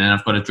often, and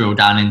I've got to drill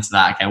down into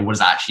that. Okay, what does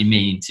that actually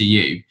mean to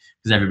you?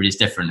 Because everybody's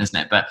different, isn't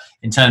it? But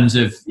in terms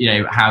of,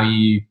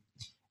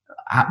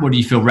 what do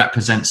you feel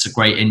represents a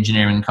great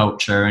engineering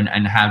culture,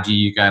 and how do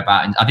you go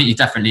about? And I think you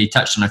definitely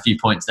touched on a few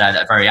points there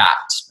that are very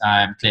apt,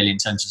 clearly in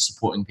terms of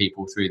supporting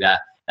people through their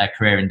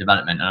career and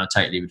development. And I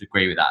totally would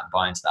agree with that and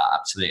buy into that,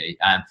 absolutely.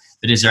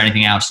 But is there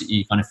anything else that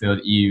you kind of feel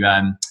that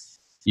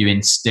you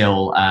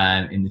instill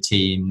in the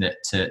team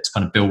that to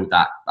kind of build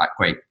that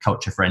great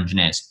culture for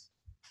engineers?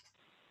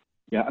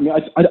 Yeah, I mean,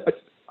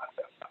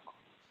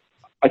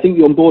 I think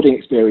the onboarding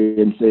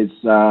experience is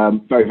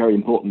very, very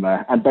important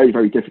there, and very,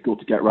 very difficult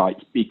to get right,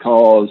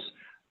 because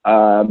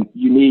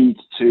you need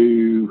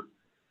to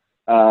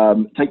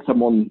take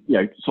someone,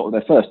 sort of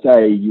their first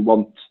day, you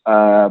want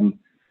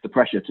the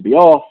pressure to be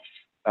off,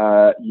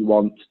 you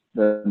want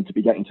them to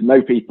be getting to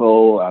know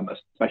people,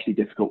 especially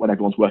difficult when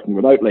everyone's working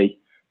remotely,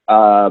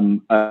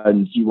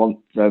 and you want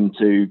them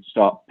to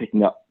start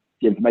picking up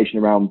the information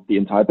around the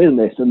entire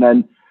business. And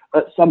then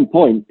at some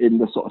point in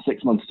the sort of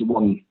 6 months to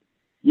 1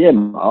 year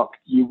mark,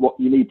 you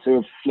need to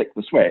have flicked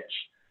the switch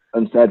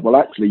and said, well,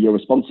 actually, you're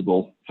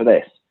responsible for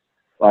this.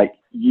 Like,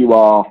 you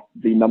are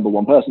the number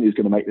one person who's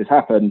going to make this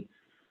happen.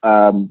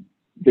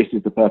 This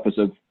is the purpose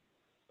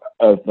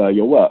of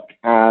your work.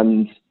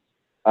 And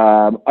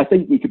I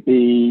think we could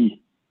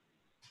be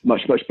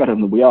much, much better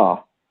than we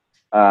are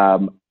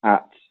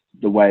at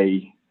the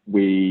way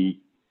we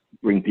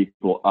bring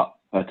people up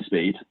to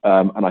speed.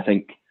 And I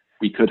think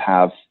we could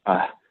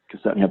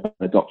certainly have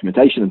better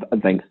documentation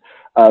and things.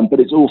 But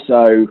it's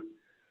also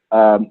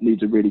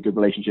needs a really good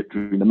relationship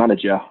between the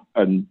manager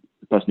and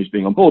the person who's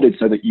being onboarded,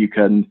 so that you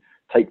can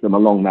take them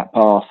along that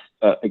path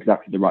at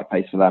exactly the right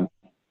pace for them.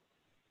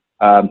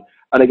 And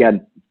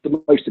again,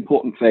 the most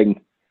important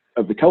thing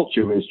of the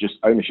culture is just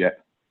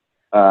ownership.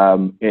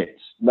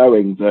 It's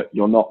knowing that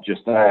you're not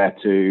just there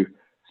to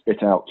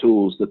spit out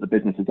tools that the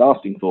business is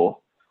asking for,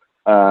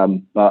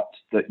 but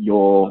that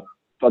you're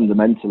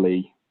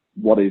fundamentally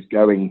what is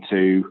going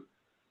to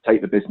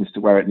take the business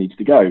to where it needs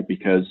to go.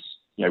 Because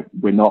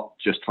we're not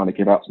just trying to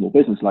give out small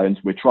business loans.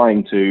 We're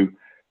trying to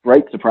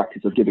break the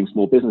practice of giving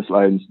small business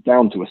loans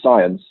down to a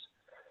science,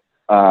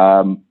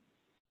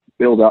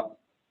 build up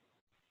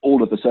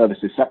all of the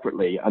services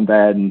separately, and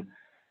then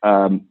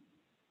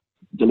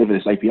deliver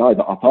this API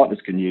that our partners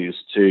can use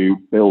to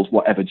build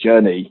whatever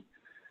journey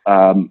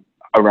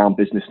around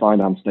business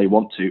finance they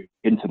want to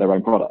into their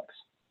own products.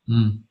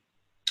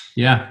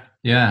 Yeah,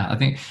 I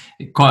think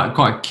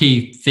quite a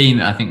key theme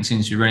that I think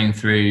seems to be running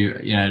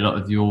through, a lot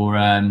of your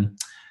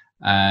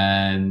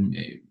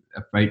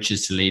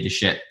approaches to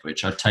leadership,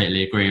 which I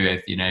totally agree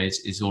with,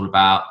 is all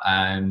about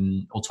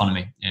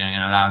autonomy,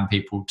 allowing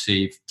people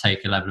to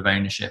take a level of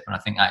ownership. And I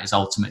think that is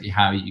ultimately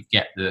how you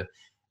get the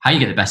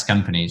best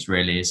companies,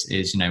 really,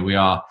 is we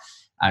are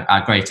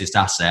our greatest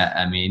asset.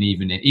 I mean,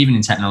 even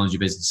in technology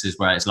businesses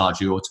where it's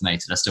largely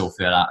automated, I still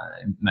feel that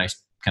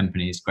most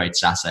companies'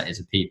 greatest asset is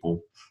a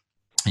people.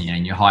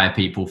 And you hire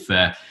people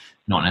for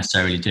not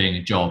necessarily doing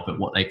a job, but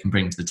what they can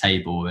bring to the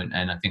table. And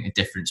I think the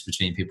difference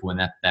between people when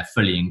they're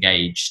fully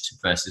engaged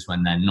versus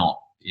when they're not,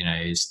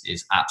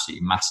 is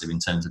absolutely massive in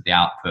terms of the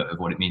output of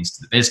what it means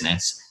to the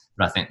business.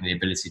 But I think the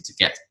ability to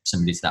get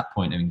somebody to that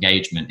point of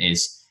engagement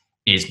is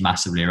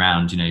massively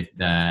around,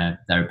 their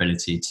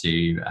ability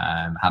to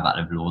have that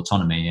level of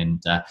autonomy.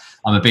 And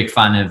I'm a big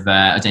fan of,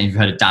 I don't know if you've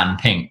heard of Dan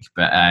Pink,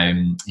 but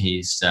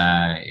he's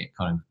kind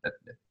of a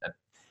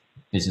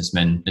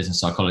businessman, business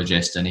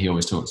psychologist, and he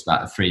always talks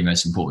about the three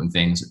most important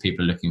things that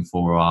people are looking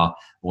for are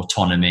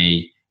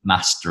autonomy,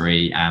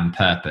 mastery, and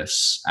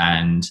purpose.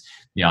 And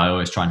I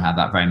always try and have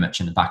that very much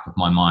in the back of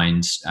my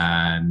mind.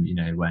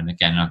 When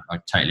again, I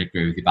totally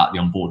agree with you about the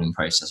onboarding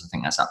process. I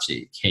think that's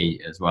absolutely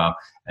key as well,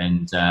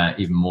 and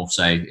even more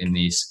so in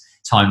these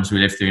times we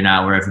live through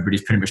now, where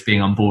everybody's pretty much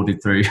being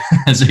onboarded through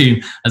a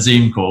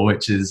Zoom call,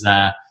 which is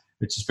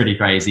pretty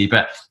crazy.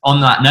 But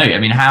on that note, I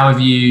mean, how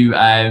have you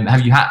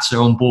had to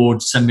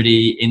onboard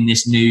somebody in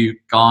this new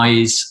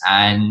guise,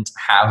 and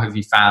how have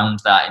you found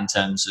that in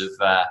terms of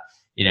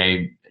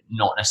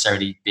not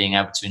necessarily being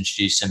able to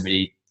introduce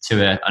somebody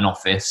to an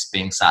office,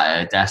 being sat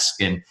at a desk,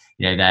 and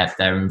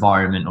their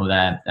environment or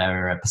their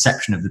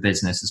perception of the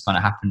business has kind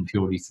of happened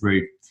purely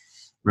through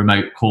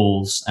remote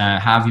calls. How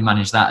have you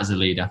managed that as a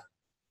leader?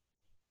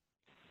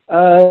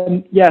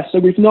 So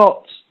we've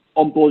not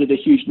onboarded a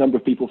huge number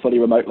of people fully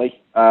remotely.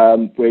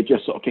 We're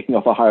just sort of kicking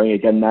off our hiring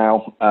again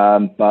now.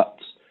 But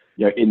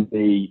in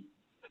the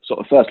sort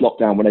of first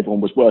lockdown, when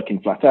everyone was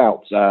working flat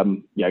out,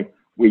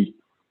 we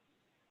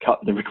cut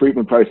the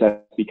recruitment process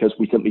because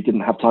we simply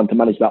didn't have time to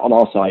manage that on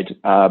our side.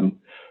 And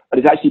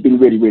it's actually been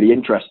really, really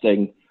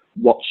interesting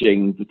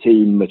watching the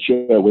team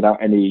mature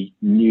without any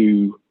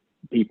new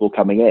people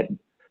coming in.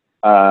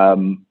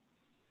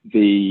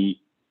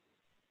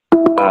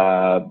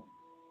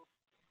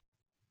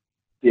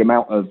 The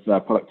amount of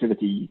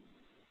productivity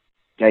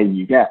gain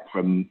you get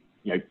from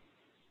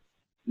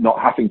not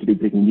having to be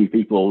bringing new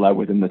people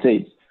within the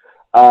teams.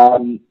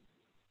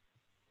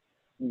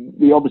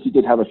 We obviously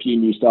did have a few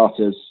new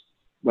starters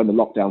when the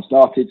lockdown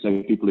started,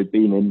 so people who'd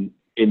been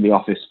in the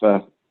office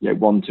for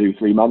 1, 2,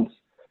 3 months,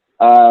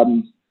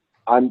 and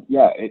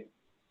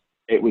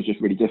it was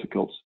just really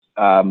difficult.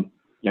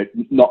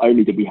 Not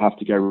only did we have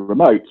to go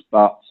remote,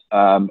 but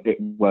it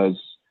was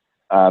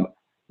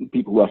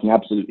people working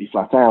absolutely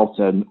flat out,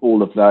 and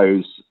all of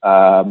those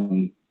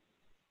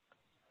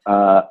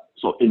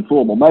sort of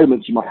informal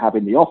moments you might have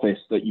in the office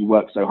that you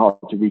work so hard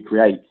to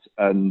recreate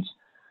and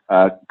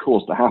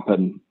cause to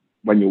happen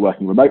when you're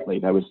working remotely.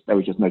 There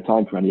was just no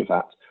time for any of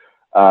that.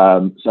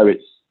 So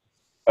it's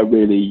a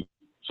really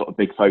sort of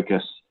big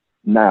focus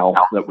now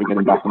that we're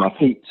getting back on our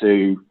feet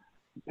to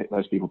pick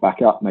those people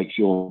back up, make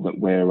sure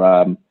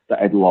that that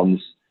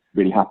everyone's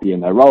really happy in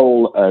their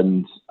role,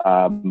 and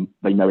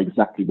they know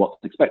exactly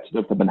what's expected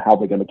of them and how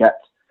they're going to get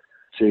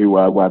to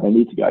where they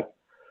need to go.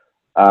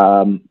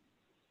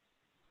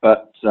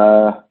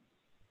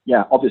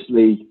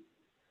 Obviously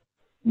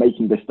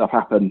making this stuff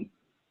happen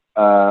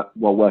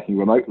while working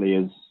remotely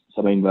is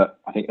something that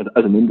I think as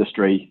an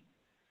industry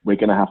we're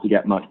going to have to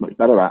get much, much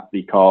better at,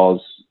 because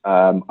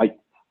I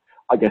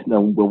guess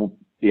no one will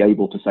be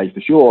able to say for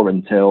sure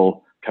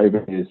until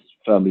COVID is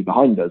firmly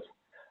behind us.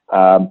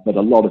 But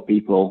a lot of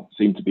people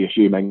seem to be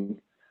assuming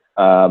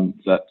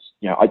that,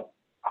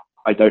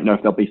 I don't know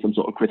if there'll be some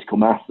sort of critical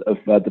mass of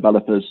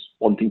developers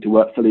wanting to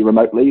work fully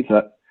remotely.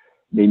 That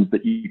means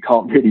that you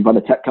can't really run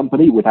a tech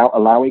company without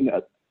allowing,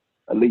 at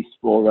least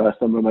for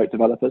some remote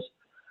developers.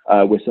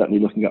 We're certainly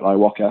looking at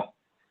iWalker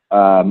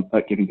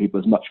at giving people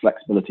as much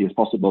flexibility as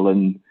possible,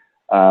 and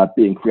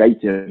being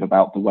creative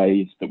about the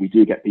ways that we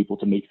do get people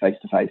to meet face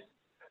to face.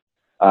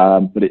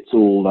 But it's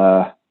all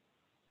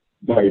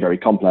very, very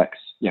complex.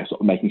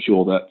 Sort of making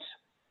sure that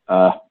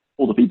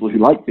all the people who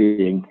like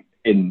being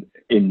in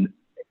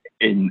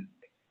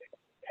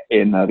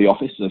the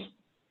office, of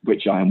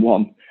which I am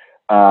one,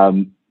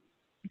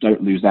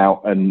 don't lose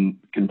out and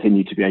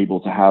continue to be able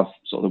to have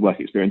sort of the work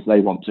experience they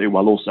want to,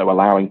 while also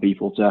allowing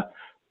people to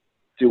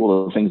do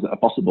all of the things that are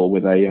possible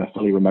with a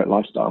fully remote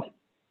lifestyle.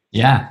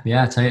 Yeah,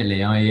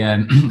 totally.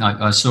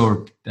 I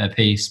saw a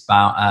piece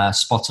about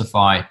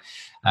Spotify,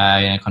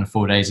 kind of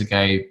 4 days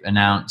ago,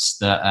 announced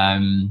that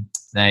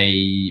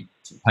they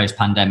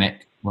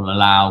post-pandemic will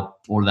allow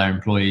all of their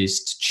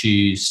employees to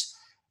choose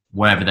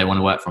wherever they want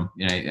to work from.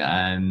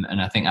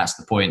 And I think that's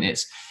the point.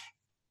 It's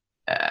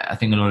I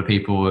think a lot of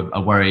people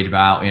are worried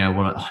about,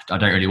 I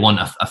don't really want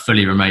a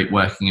fully remote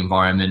working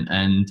environment,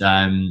 and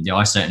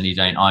I certainly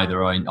don't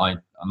either. I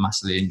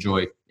massively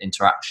enjoy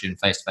interaction,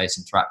 face-to-face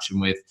interaction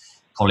with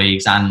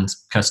colleagues and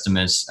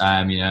customers,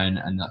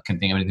 and I couldn't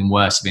think of anything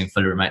worse than being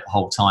fully remote the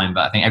whole time.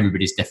 But I think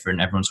everybody's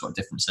different. Everyone's got a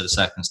different set of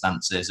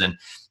circumstances, and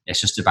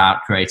it's just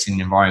about creating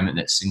an environment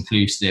that's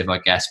inclusive, I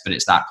guess. But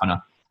it's that kind of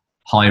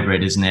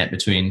hybrid, isn't it,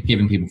 between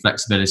giving people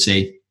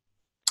flexibility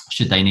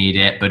should they need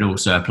it, but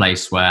also a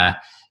place where,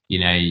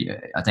 I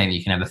don't think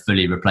you can ever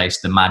fully replace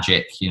the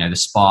magic, the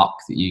spark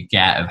that you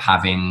get of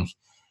having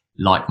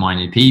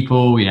like-minded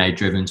people,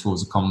 driven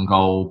towards a common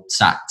goal,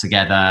 sat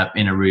together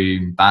in a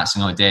room,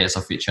 bouncing ideas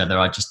off each other.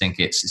 I just think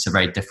it's a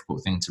very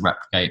difficult thing to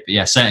replicate.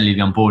 But certainly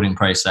the onboarding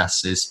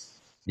process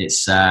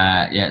it's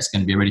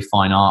going to be a really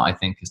fine art, I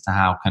think, as to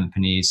how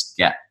companies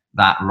get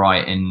that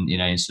right in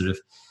sort of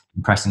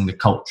impressing the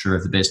culture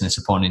of the business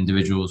upon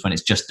individuals when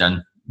it's just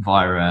done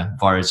via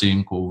a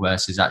Zoom call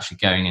versus actually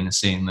going in and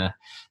seeing the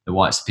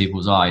whites of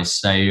people's eyes.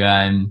 So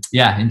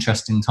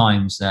interesting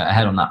times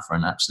ahead on that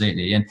front,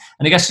 absolutely. And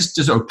I guess just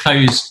to sort of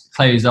close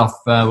off,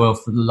 for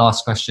the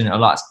last question I'd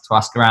like to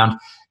ask around,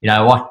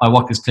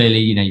 iWalker's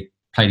clearly,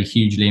 played a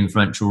hugely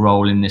influential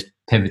role in this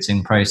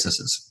pivoting process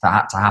that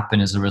had to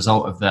happen as a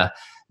result of the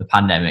the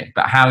pandemic.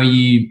 But how are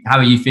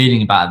you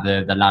feeling about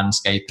the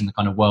landscape and the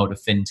kind of world of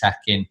fintech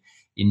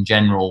in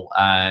general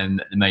at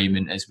the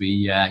moment as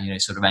we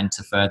sort of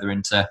enter further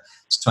into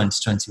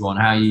 2021?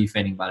 How are you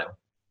feeling about it?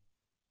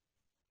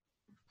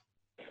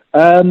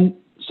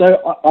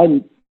 So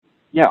I'm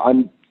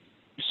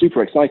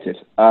super excited.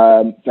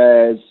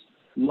 There's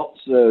lots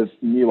of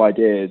new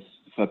ideas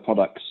for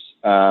products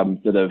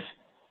that have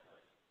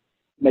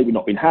maybe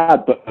not been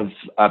had, but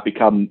have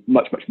become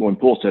much more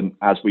important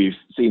as we've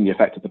seen the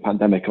effect of the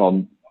pandemic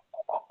on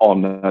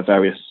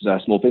various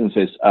small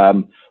businesses.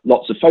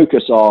 Lots of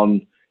focus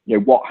on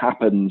what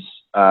happens,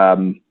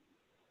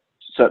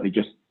 certainly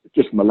just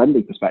from a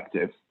lending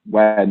perspective,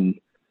 when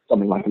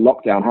something like a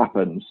lockdown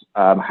happens.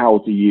 How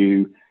do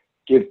you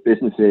give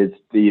businesses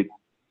the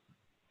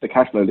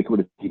cash flow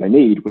liquidity they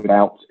need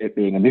without it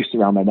being a noose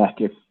around their neck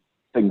if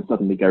things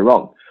suddenly go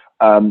wrong?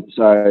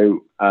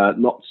 So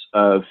lots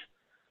of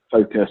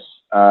focus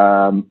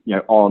on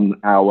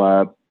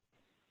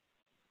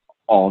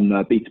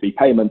B2B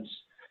payments.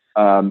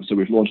 So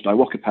we've launched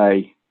iWalker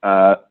Pay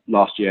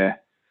last year,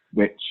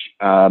 which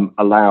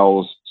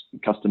allows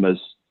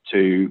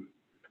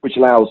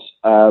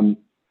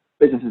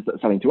businesses that are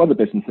selling to other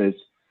businesses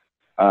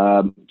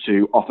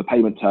to offer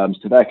payment terms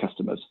to their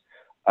customers.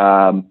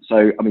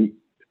 So I mean,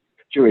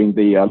 during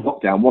the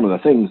lockdown, one of the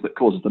things that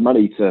causes the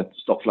money to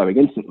stop flowing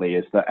instantly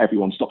is that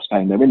everyone stops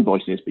paying their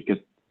invoices because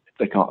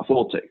they can't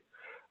afford to.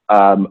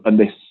 And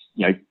this,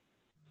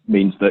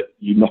 means that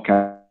you knock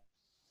out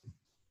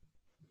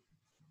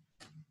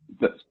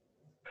that.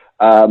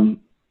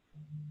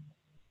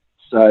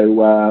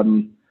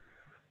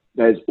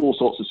 There's all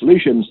sorts of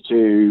solutions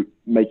to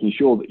making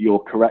sure that you're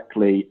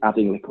correctly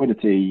adding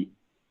liquidity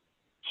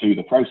to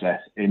the process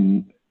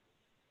in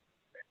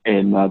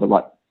the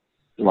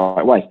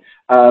right way.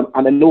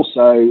 And then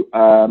also,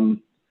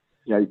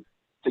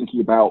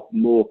 thinking about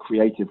more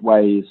creative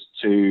ways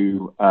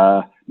to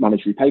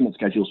manage repayment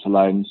schedules for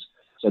loans,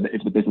 so that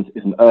if the business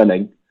isn't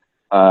earning,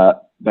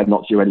 they're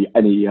not due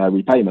any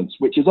repayments,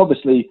 which is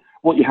obviously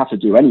what you have to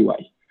do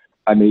anyway.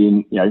 I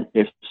mean,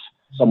 if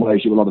someone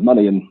owes you a lot of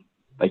money and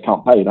they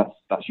can't pay,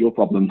 that's your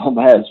problem, not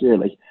theirs,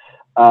 really.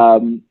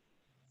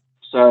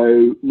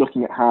 So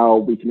looking at how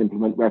we can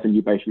implement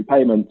revenue-based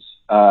repayments,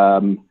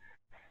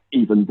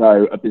 even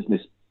though a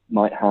business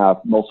might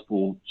have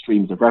multiple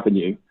streams of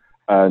revenue,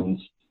 and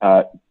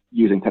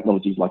using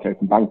technologies like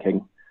open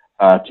banking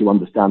to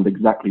understand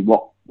exactly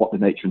what the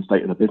nature and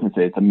state of the business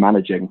is and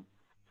managing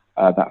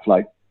that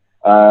flow.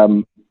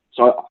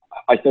 So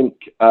I think,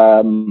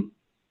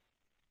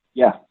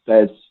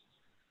 there's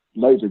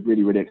loads of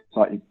really, really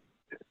exciting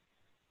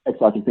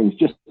things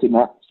just in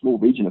that small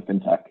region of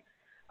fintech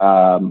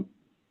that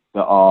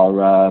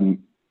have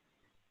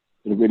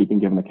really been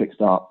given a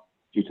kickstart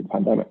due to the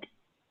pandemic.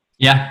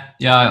 Yeah,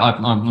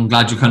 I'm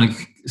glad you're kind of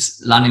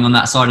landing on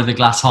that side of the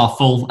glass half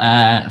full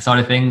side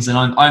of things, and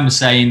I'm the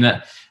same.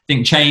 That I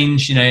think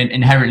change,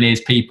 inherently as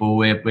people,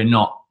 we're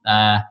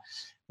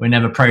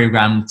never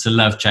programmed to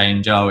love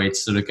change, are we? To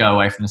sort of go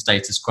away from the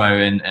status quo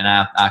and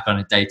our kind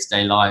of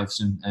day-to-day lives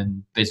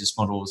and business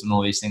models and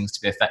all these things to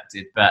be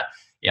affected. But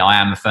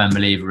I am a firm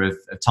believer of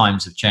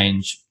times of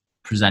change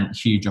present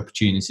huge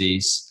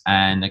opportunities,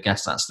 and I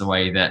guess that's the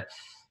way that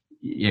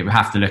we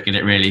have to look at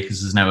it, really,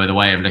 because there's no other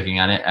way of looking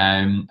at it.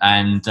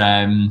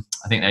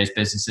 I think those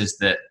businesses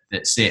that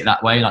see it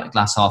that way, like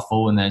glass half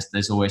full, and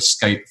there's always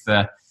scope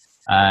for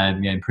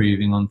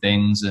improving on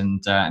things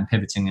and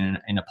pivoting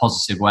in a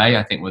positive way,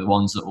 I think we're the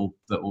ones that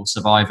will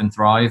survive and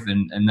thrive,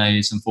 and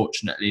those,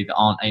 unfortunately, that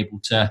aren't able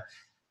to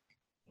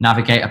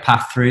navigate a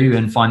path through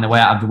and find their way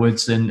out of the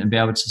woods and be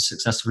able to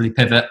successfully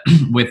pivot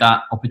with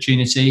that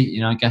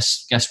opportunity, I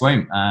guess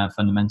won't,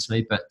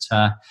 fundamentally. But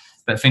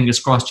fingers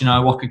crossed,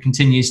 iWalker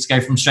continues to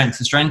go from strength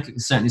to strength. It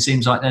certainly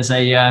seems like there's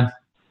a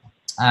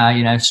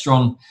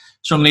strong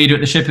leader at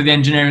the ship of the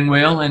engineering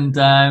wheel, and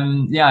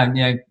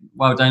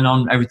well done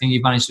on everything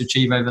you've managed to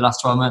achieve over the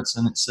last 12 months,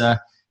 and it's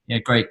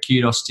great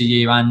kudos to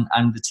you and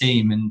the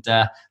team. And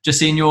just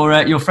seeing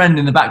your friend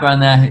in the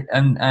background there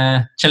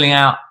and chilling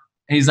out.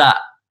 Who's that?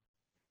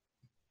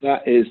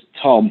 That is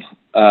Tom,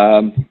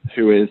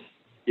 who is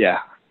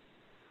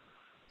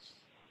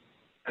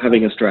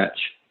having a stretch.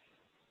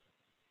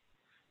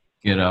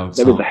 Good old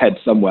There Tom. was a head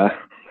somewhere.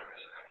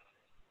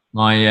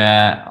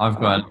 I've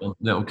got a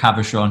little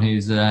cabochon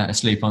who's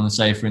asleep on the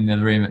sofa in the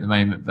other room at the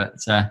moment, but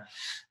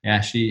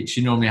she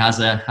normally has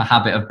a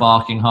habit of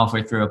barking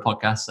halfway through a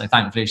podcast, so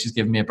thankfully she's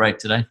given me a break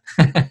today.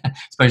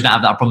 Suppose you don't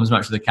have that problem as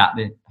much with the cat,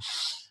 do you?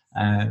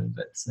 No,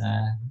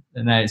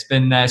 it's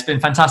been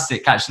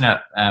fantastic catching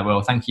up,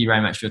 Will. Thank you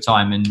very much for your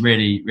time, and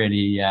really,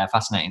 really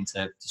fascinating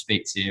to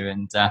speak to you.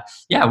 And I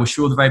wish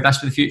you all the very best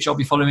for the future. I'll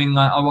be following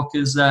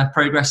iWalker's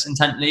progress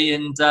intently,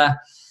 and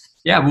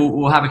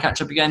we'll have a catch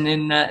up again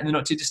in the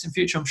not too distant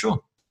future, I'm sure.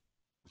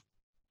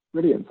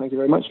 Brilliant. Thank you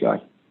very much,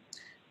 Guy.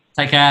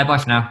 Take care. Bye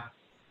for now.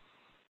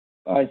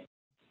 Bye.